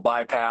quadruple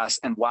bypass.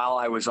 And while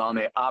I was on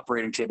the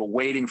operating table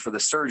waiting for the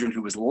surgeon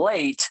who was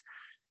late,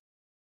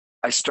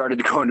 I started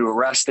to go into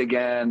arrest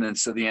again. And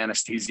so the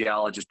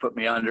anesthesiologist put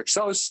me under.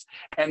 So,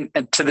 and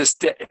to this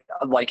day,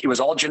 it was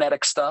all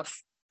genetic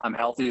stuff. I'm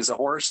healthy as a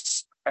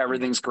horse.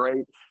 Everything's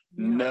great.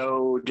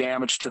 No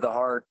damage to the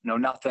heart, no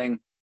nothing.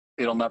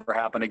 It'll never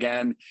happen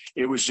again.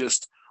 It was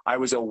just, I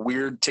was a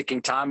weird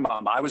ticking time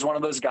bomb. I was one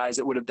of those guys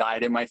that would have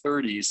died in my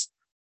 30s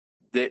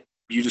that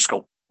you just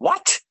go,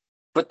 what?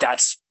 But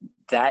that's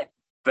that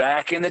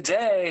back in the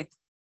day.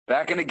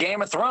 Back in the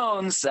Game of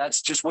Thrones,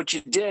 that's just what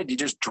you did. You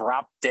just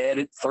dropped dead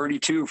at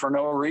 32 for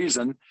no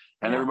reason.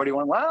 And everybody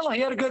went, well,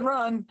 he had a good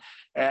run.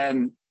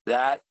 And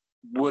that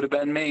would have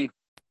been me.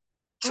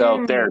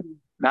 So there.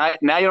 Now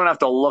you don't have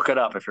to look it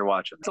up if you're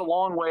watching. It's a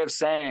long way of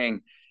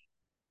saying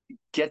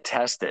get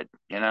tested,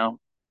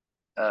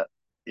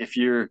 if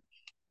you're,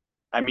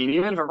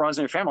 even if it runs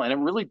in your family. And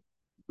it really,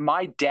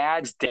 my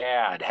dad's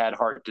dad had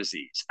heart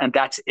disease and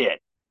that's it.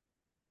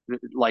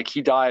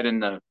 He died in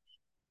the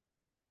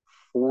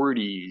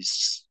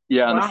 40s.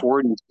 Yeah, in the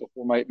 40s.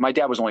 Before my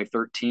dad was only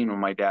 13 when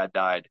my dad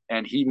died,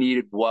 and he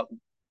needed what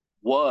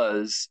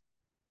was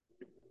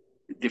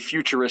the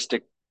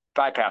futuristic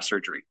bypass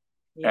surgery.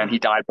 And he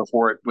died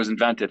before it was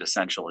invented.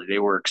 Essentially, they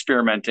were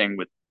experimenting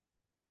with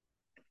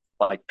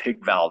like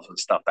pig valves and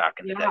stuff back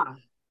in the day. Yeah.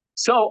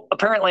 So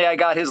apparently I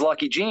got his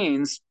lucky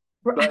genes,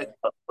 but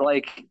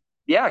like,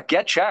 yeah,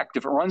 get checked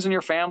if it runs in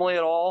your family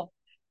at all.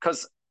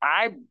 Cause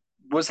I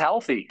was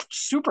healthy,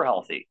 super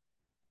healthy.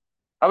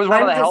 I was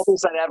one of I'm the just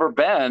healthiest I'd ever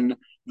been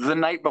the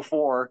night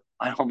before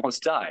I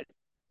almost died.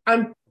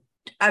 I'm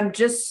I'm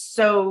just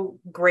so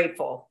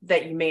grateful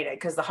that you made it,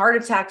 because the heart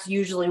attacks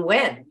usually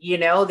win,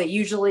 they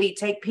usually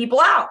take people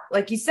out,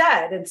 like you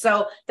said. And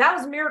so that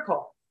was a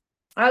miracle.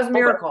 That was a Okay.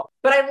 miracle.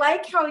 But I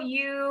like how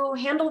you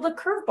handle the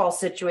curveball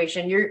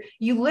situation.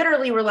 You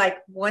literally were like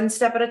one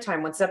step at a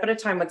time, one step at a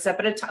time, one step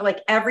at a time.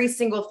 Like every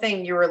single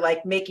thing you were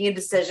like making a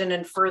decision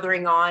and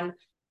furthering on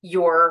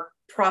your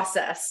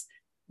process,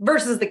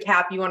 versus the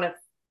cap, you want to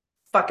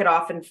fuck it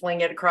off and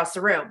fling it across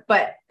the room.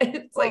 But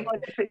it's Well,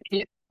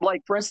 like,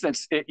 like for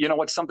instance,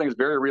 what's something that's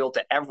very real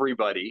to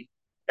everybody,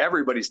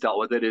 everybody's dealt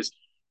with it, is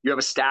you have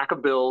a stack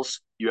of bills,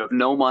 you have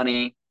no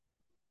money,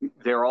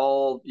 they're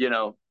all,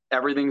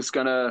 everything's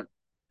going to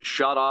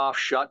shut off,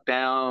 shut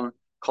down,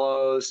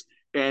 close,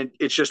 and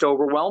it's just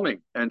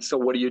overwhelming. And so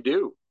what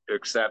do?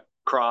 Except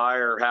cry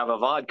or have a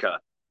vodka,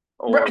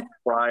 or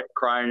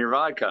cry in your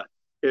vodka.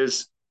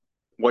 Is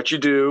what you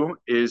do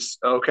is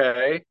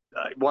okay.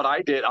 What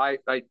I did, I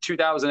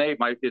 2008,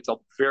 it's a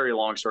very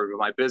long story, but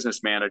my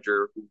business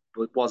manager,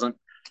 who wasn't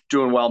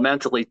doing well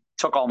mentally,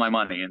 took all my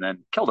money and then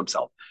killed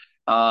himself.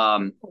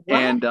 what?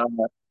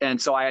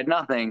 And so I had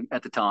nothing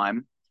at the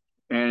time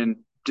and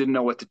didn't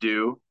know what to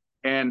do.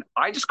 And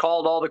I just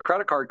called all the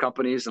credit card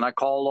companies, and I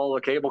called all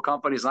the cable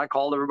companies, and I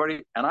called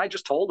everybody, and I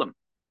just told them.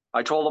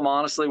 I told them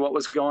honestly what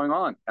was going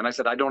on. And I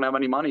said, I don't have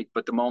any money,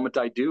 but the moment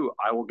I do,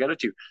 I will get it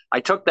to you.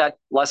 I took that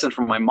lesson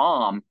from my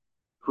mom,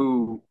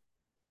 who,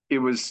 it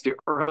was the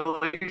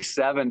early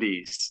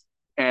 70s,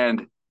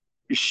 and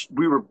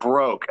we were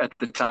broke at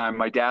the time.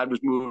 My dad was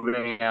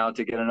moving out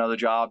to get another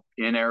job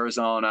in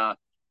Arizona.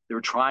 They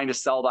were trying to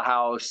sell the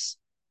house,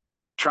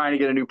 trying to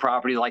get a new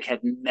property, like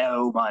had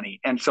no money.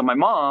 And so my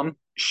mom,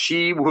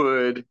 she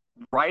would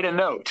write a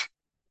note.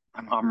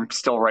 My mom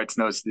still writes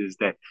notes to this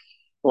day.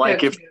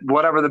 Like if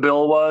whatever the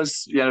bill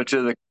was,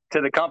 to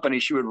the company,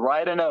 she would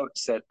write a note,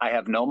 said, I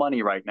have no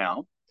money right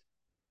now.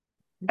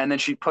 And then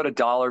she'd put a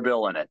dollar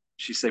bill in it.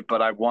 She'd say,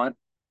 but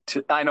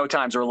I know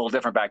times are a little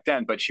different back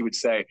then, but she would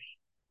say,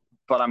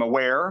 but I'm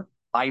aware,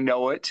 I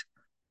know it.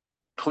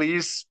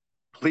 Please,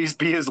 please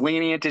be as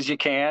lenient as you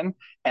can,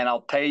 and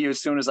I'll pay you as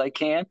soon as I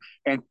can.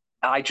 And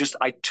I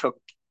took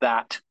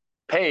that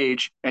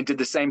page and did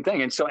the same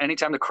thing. And so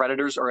anytime the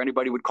creditors or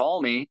anybody would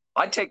call me,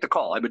 I'd take the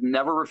call. I would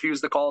never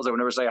refuse the calls. I would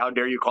never say, how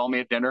dare you call me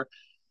at dinner?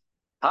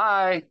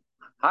 Hi.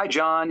 Hi,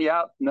 John.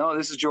 Yeah, no,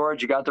 this is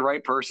George. You got the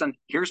right person.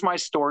 Here's my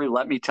story.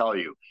 Let me tell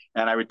you.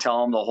 And I would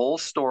tell them the whole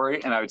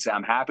story, and I would say,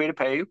 I'm happy to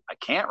pay you. I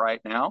can't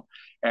right now.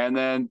 And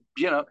then,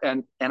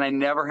 and I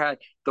never had,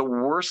 the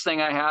worst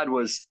thing I had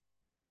was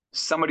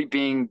somebody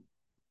being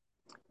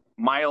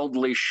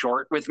mildly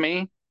short with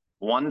me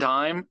one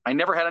time. I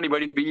never had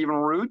anybody be even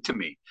rude to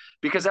me,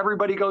 because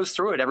everybody goes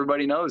through it.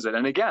 Everybody knows it.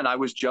 And again, I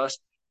was just,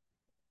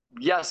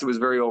 yes, it was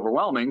very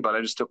overwhelming, but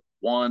I just took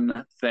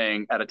one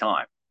thing at a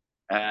time.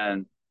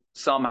 And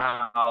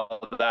somehow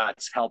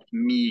that's helped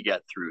me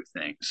get through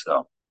things.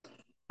 So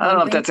I don't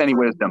know if that's any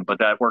wisdom, but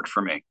that worked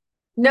for me.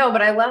 No,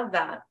 but I love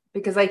that,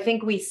 because I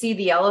think we see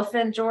the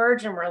elephant,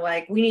 George, and we're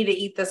like, we need to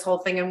eat this whole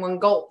thing in one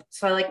gulp.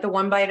 So I like the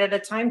one bite at a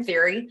time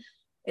theory.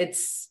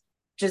 It's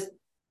just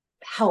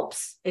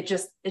helps. It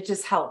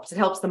just helps. It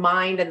helps the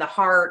mind and the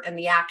heart and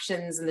the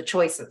actions and the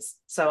choices.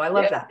 So I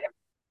love that.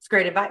 It's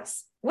great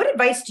advice. What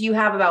advice do you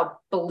have about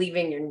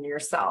believing in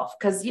yourself?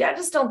 Because I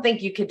just don't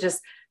think you could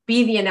just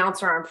be the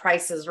announcer on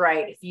Price is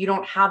Right if you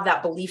don't have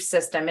that belief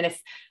system. And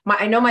if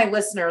I know my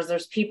listeners,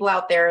 there's people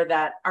out there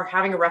that are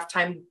having a rough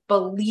time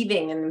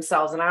believing in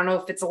themselves. And I don't know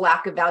if it's a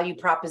lack of value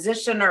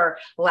proposition or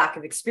lack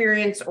of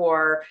experience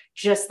or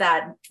just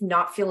that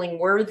not feeling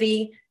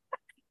worthy.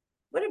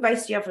 What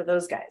advice do you have for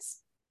those guys?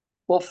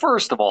 Well,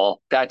 first of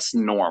all, that's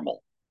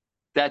normal.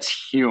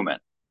 That's human.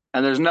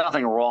 And there's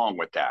nothing wrong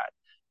with that.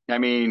 I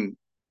mean,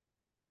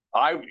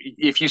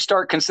 if you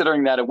start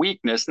considering that a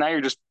weakness, now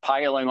you're just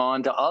piling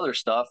on to other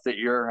stuff that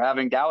you're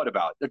having doubt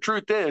about. The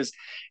truth is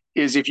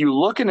if you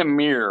look in the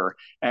mirror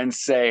and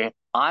say,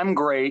 I'm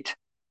great,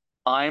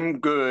 I'm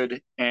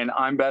good, and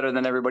I'm better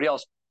than everybody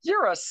else,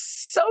 you're a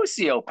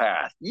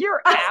sociopath.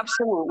 You're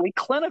absolutely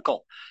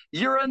clinical.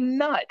 You're a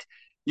nut.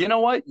 You know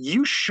what?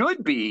 You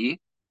should be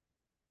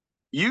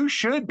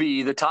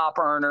the top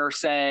earner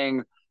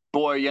saying,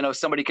 boy,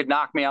 somebody could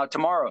knock me out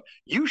tomorrow.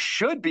 You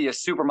should be a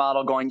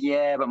supermodel going,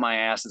 yeah, but my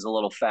ass is a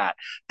little fat.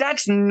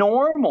 That's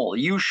normal.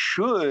 You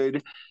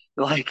should,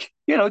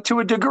 to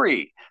a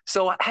degree.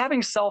 So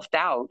having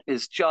self-doubt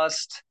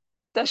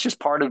that's just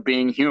part of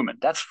being human.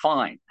 That's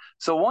fine.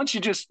 So once you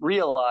just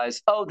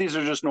realize, oh, these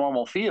are just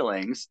normal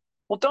feelings,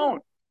 well,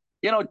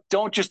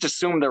 don't just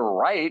assume they're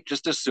right.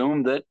 Just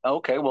assume that,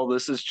 okay, well,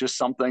 this is just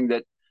something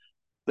that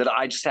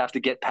I just have to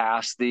get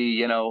past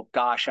the,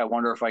 gosh, I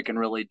wonder if I can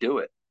really do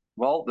it.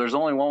 Well, there's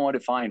only one way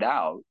to find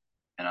out,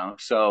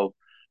 So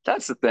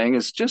that's the thing,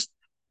 is just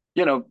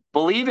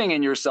believing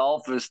in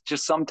yourself is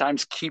just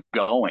sometimes keep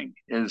going,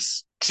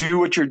 is do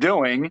what you're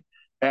doing,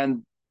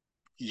 and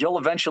you'll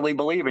eventually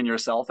believe in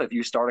yourself if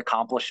you start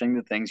accomplishing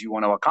the things you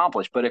want to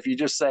accomplish. But if you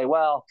just say,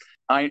 well,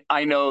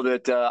 I know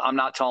that I'm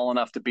not tall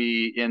enough to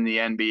be in the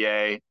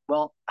NBA.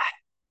 Well,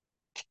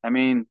 I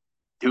mean,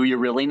 do you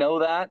really know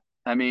that?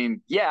 I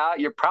mean, yeah,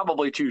 you're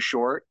probably too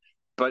short,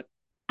 but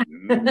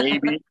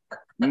maybe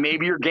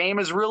maybe your game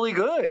is really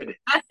good.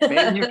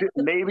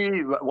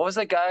 Maybe what was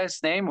that guy's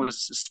name?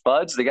 Was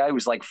Spuds, the guy who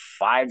was like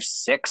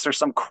 5'6" or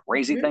some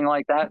crazy thing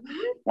like that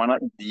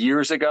one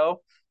years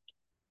ago.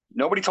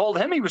 Nobody told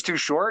him he was too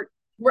short.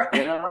 Right.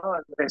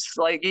 It's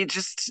like he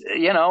just,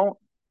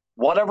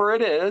 whatever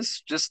it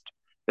is, just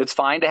it's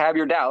fine to have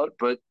your doubt,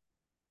 but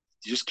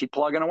you just keep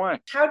plugging away.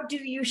 How do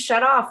you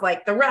shut off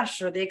like the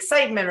rush or the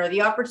excitement or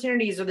the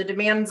opportunities or the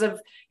demands of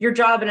your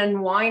job and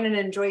unwind and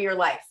enjoy your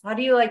life? How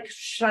do you like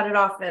shut it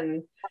off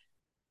and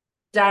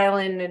dial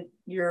in and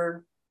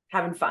you're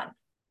having fun?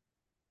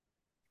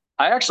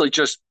 I actually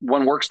just,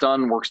 when work's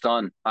done, work's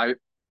done.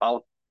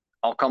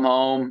 I'll come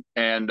home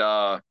and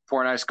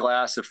pour a nice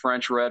glass of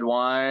French red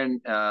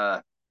wine,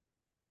 pet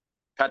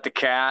the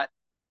cat,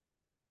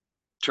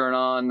 turn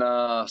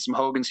on some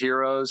Hogan's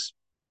Heroes,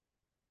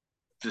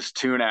 just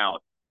tune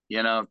out,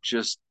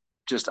 just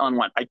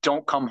unwind. I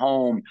don't come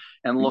home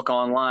and look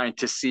online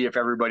to see if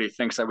everybody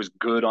thinks I was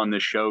good on the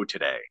show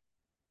today.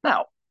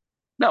 No,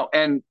 no.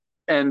 And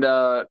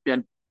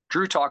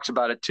Drew talks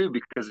about it too,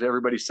 because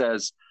everybody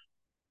says,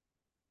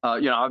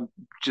 I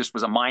just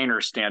was a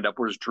minor stand-up,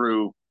 whereas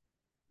Drew,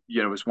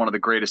 was one of the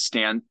greatest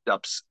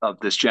stand-ups of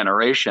this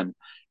generation.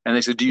 And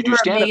they said, do you do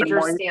stand-up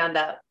anymore? Major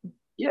stand-up.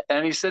 Yeah.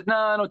 And he said, no,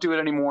 I don't do it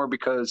anymore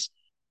because,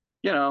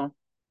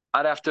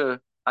 I'd have to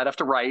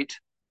write,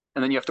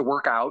 and then you have to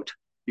work out.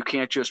 You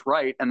can't just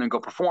write and then go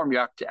perform. You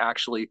have to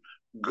actually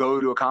go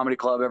to a comedy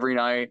club every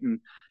night and,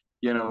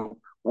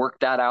 work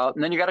that out.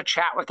 And then you got to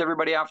chat with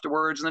everybody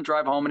afterwards and then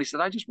drive home. And he said,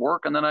 I just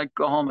work and then I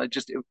go home. I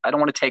don't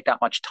want to take that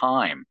much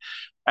time.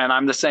 And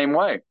I'm the same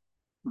way.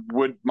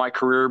 Would my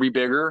career be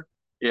bigger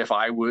if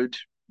I would,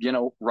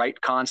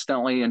 write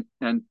constantly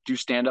and do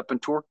stand up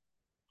and tour?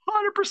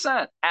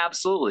 100%.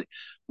 Absolutely.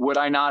 Would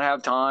I not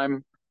have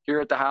time here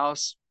at the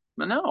house?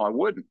 No, I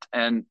wouldn't.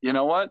 And you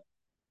know what?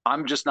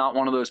 I'm just not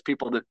one of those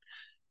people that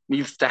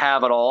needs to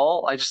have it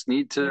all. I just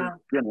need to,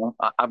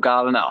 I've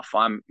got enough.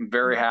 I'm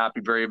very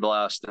happy, very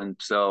blessed. And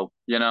so,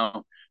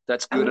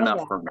 that's good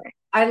enough for me.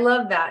 I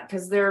love that,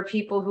 because there are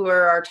people who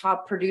are our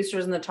top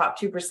producers in the top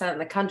 2% in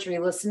the country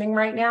listening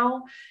right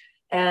now.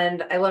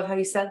 And I love how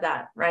you said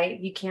that, right?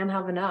 You can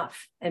have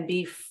enough and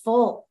be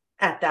full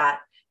at that,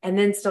 and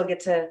then still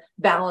get to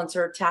balance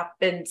or tap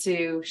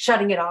into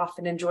shutting it off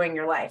and enjoying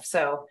your life.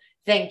 So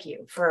thank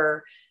you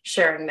for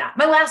sharing that.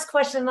 My last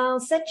question, I'll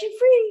set you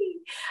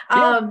free.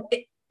 Yeah.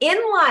 In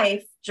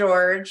life,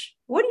 George,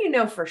 what do you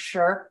know for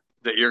sure?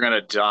 That you're going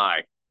to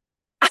die.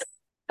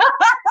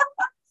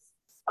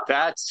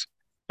 That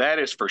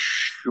is for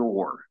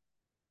sure.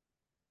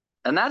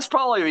 And that's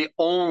probably the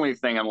only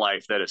thing in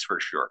life that is for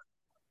sure.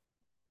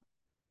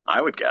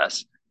 I would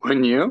guess.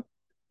 Wouldn't you?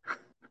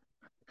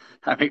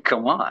 I mean,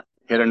 come on.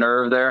 Hit a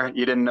nerve there.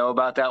 You didn't know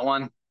about that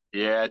one?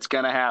 Yeah, it's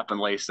going to happen,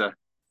 Lisa.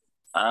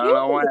 I don't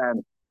know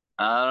when.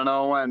 I don't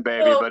know when,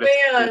 baby, but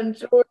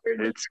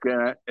it's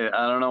gonna.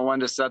 I don't know when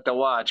to set the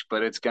watch,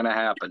 but it's gonna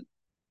happen.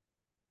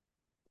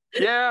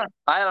 Yeah,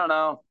 I don't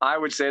know. I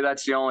would say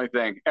that's the only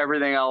thing.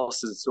 Everything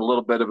else is a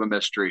little bit of a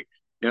mystery.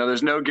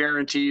 There's no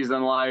guarantees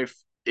in life.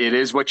 It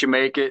is what you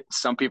make it.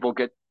 Some people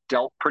get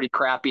dealt pretty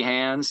crappy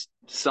hands.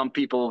 Some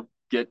people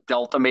get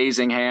dealt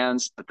amazing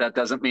hands, but that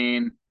doesn't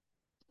mean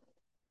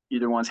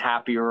either one's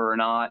happier or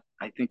not.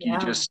 I think you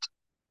just,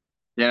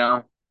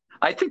 I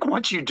think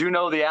once you do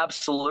know the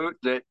absolute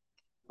that,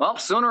 well,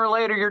 sooner or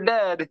later you're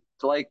dead.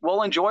 It's like,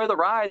 well, enjoy the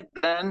ride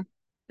then,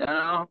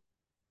 right?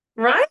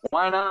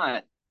 Why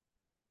not?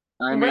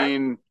 I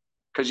mean,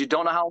 because you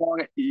don't know how long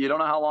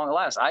it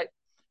lasts.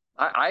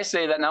 I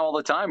say that now all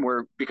the time,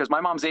 because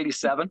my mom's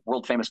 87,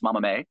 world famous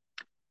Commmmmeeeee.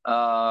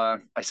 I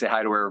say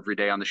hi to her every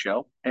day on the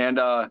show, and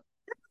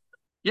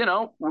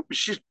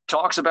she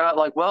talks about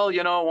like, well,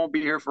 I won't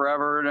be here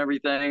forever and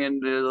everything,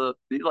 and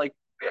like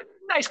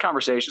nice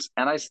conversations.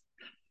 And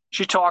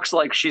she talks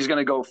like she's going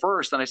to go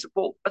first, and I said,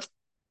 well, that's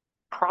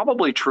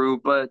probably true,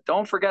 but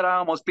don't forget I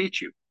almost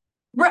beat you.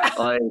 Right.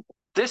 Like,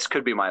 this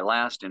could be my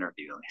last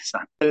interview,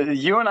 Lisa.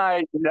 You and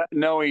I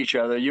know each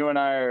other. You and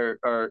I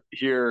are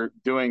here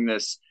doing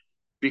this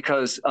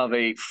because of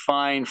a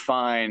fine,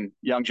 fine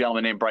young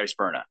gentleman named Bryce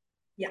Berna.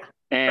 Yeah.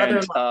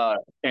 And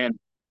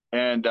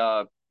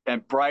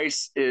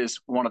Bryce is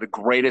one of the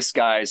greatest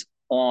guys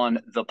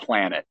on the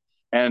planet.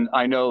 And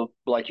I know,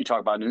 like you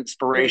talk about an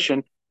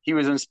inspiration, he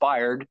was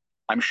inspired,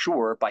 I'm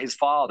sure, by his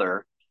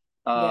father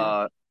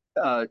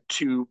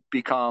to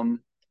become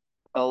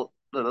a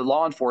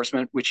law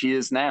enforcement, which he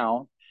is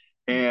now,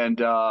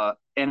 and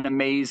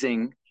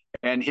amazing.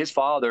 And his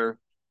father,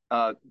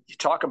 you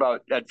talk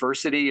about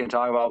adversity and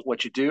talk about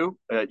what you do.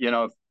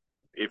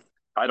 If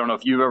I don't know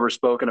if you've ever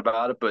spoken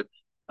about it, but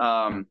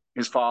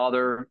his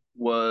father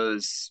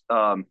was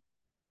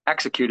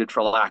executed,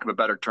 for lack of a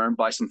better term,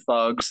 by some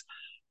thugs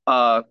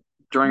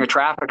during a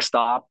traffic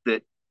stop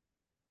that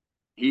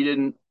he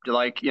didn't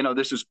like.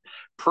 This is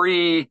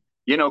pre,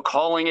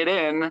 calling it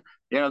in.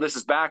 This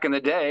is back in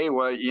the day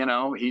where,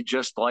 he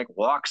just like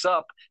walks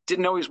up,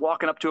 didn't know he's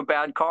walking up to a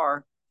bad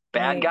car,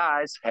 bad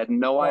guys, had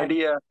no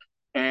idea.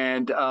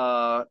 And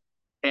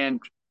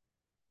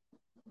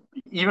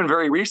even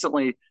very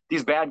recently,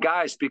 these bad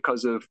guys,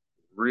 because of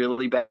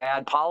really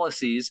bad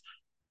policies,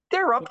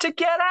 they're up to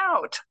get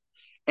out.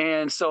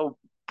 And so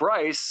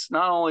Bryce,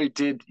 not only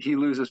did he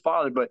lose his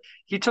father, but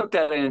he took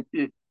that and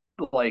it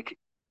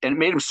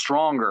made him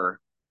stronger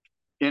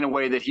in a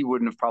way that he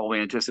wouldn't have probably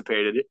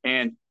anticipated,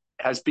 and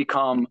has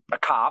become a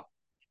cop,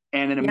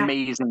 and an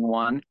amazing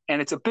one.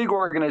 And it's a big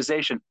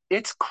organization.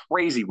 It's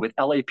crazy with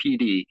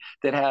LAPD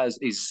that has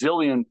a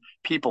zillion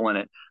people in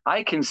it.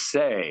 I can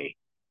say,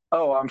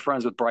 oh, I'm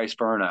friends with Bryce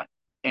Verna,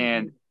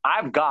 and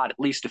I've got at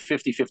least a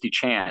 50-50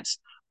 chance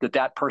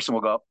that person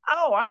will go,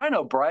 oh, I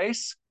know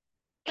Bryce.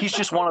 He's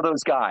just one of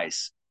those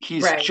guys.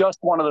 He's just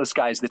one of those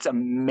guys that's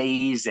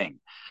amazing.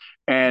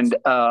 And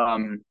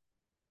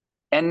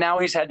now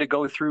he's had to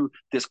go through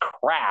this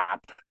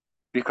crap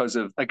because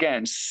of,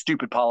 again,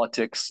 stupid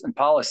politics and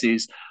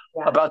policies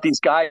about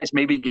these guys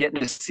maybe getting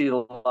to see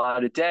the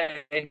light of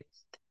day.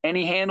 And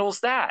he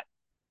handles that.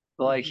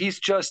 Like, he's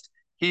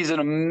an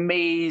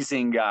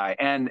amazing guy.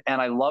 And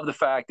I love the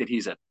fact that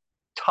he's a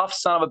tough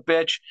son of a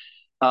bitch.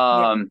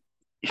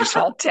 He's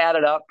all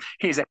tatted up.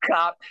 He's a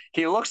cop.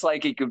 He looks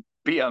like he could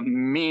be a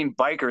mean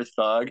biker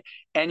thug.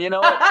 And you know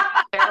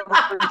what?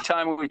 every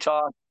time we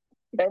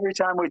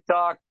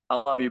talk, I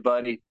love you,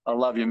 buddy. I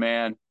love you,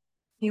 man.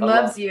 He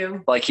loves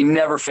you. Like, he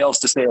never fails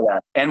to say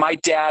that. And my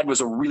dad was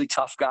a really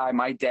tough guy.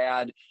 My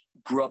dad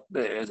grew up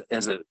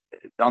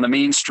on the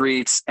mean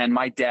streets, and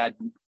my dad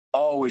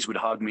always would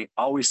hug me,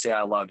 always say,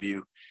 I love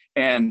you.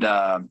 And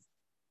I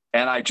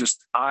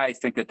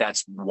think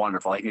that's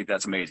wonderful. I think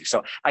that's amazing.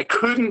 So I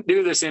couldn't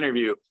do this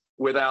interview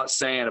without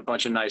saying a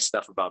bunch of nice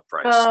stuff about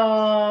Bryce.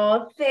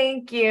 Oh,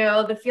 thank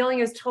you. The feeling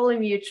is totally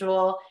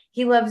mutual.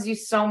 He loves you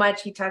so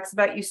much. He talks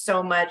about you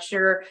so much.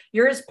 You're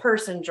his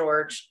person,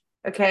 George.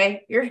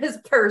 Okay, you're his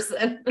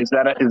person. Is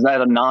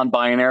that a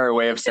non-binary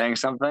way of saying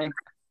something?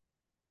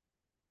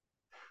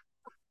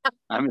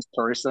 I'm his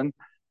person.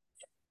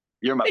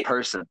 You're my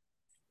person.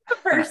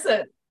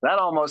 Person. That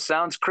almost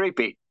sounds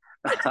creepy.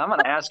 I'm going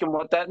to ask him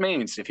what that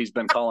means if he's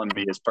been calling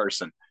me his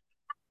person.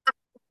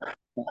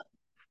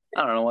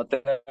 I don't know what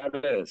that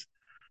is.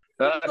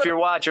 If you're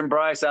watching,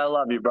 Bryce, I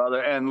love you,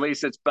 brother. And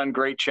Lisa, it's been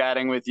great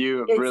chatting with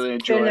you. I've really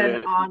enjoyed it. It's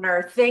been an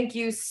honor. Thank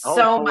you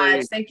so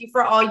much. Thank you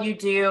for all you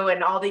do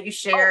and all that you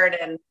shared.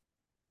 And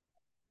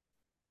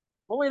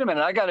well, wait a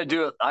minute. I got to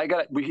do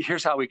it.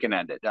 Here's how we can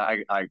end it.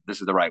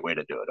 This is the right way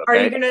to do it. Okay?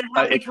 Are you going to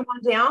have me come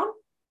on down?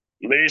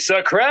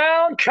 Lisa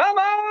Crown, come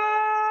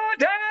on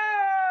down.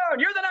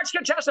 You're the next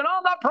contestant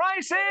on The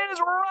Price is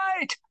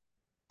Right.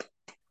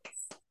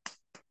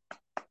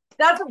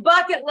 That's a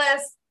bucket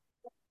list.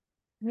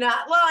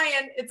 Not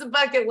lying. It's a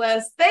bucket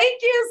list.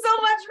 Thank you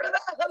so much for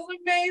that. That was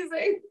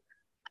amazing.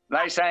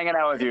 Nice hanging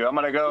out with you. I'm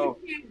going to go.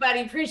 Thank you,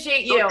 buddy.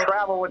 Appreciate you.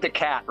 Travel with the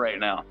cat right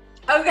now.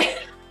 Okay.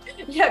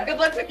 Yeah, good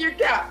luck with your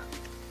cat.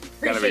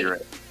 It's going to be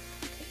great.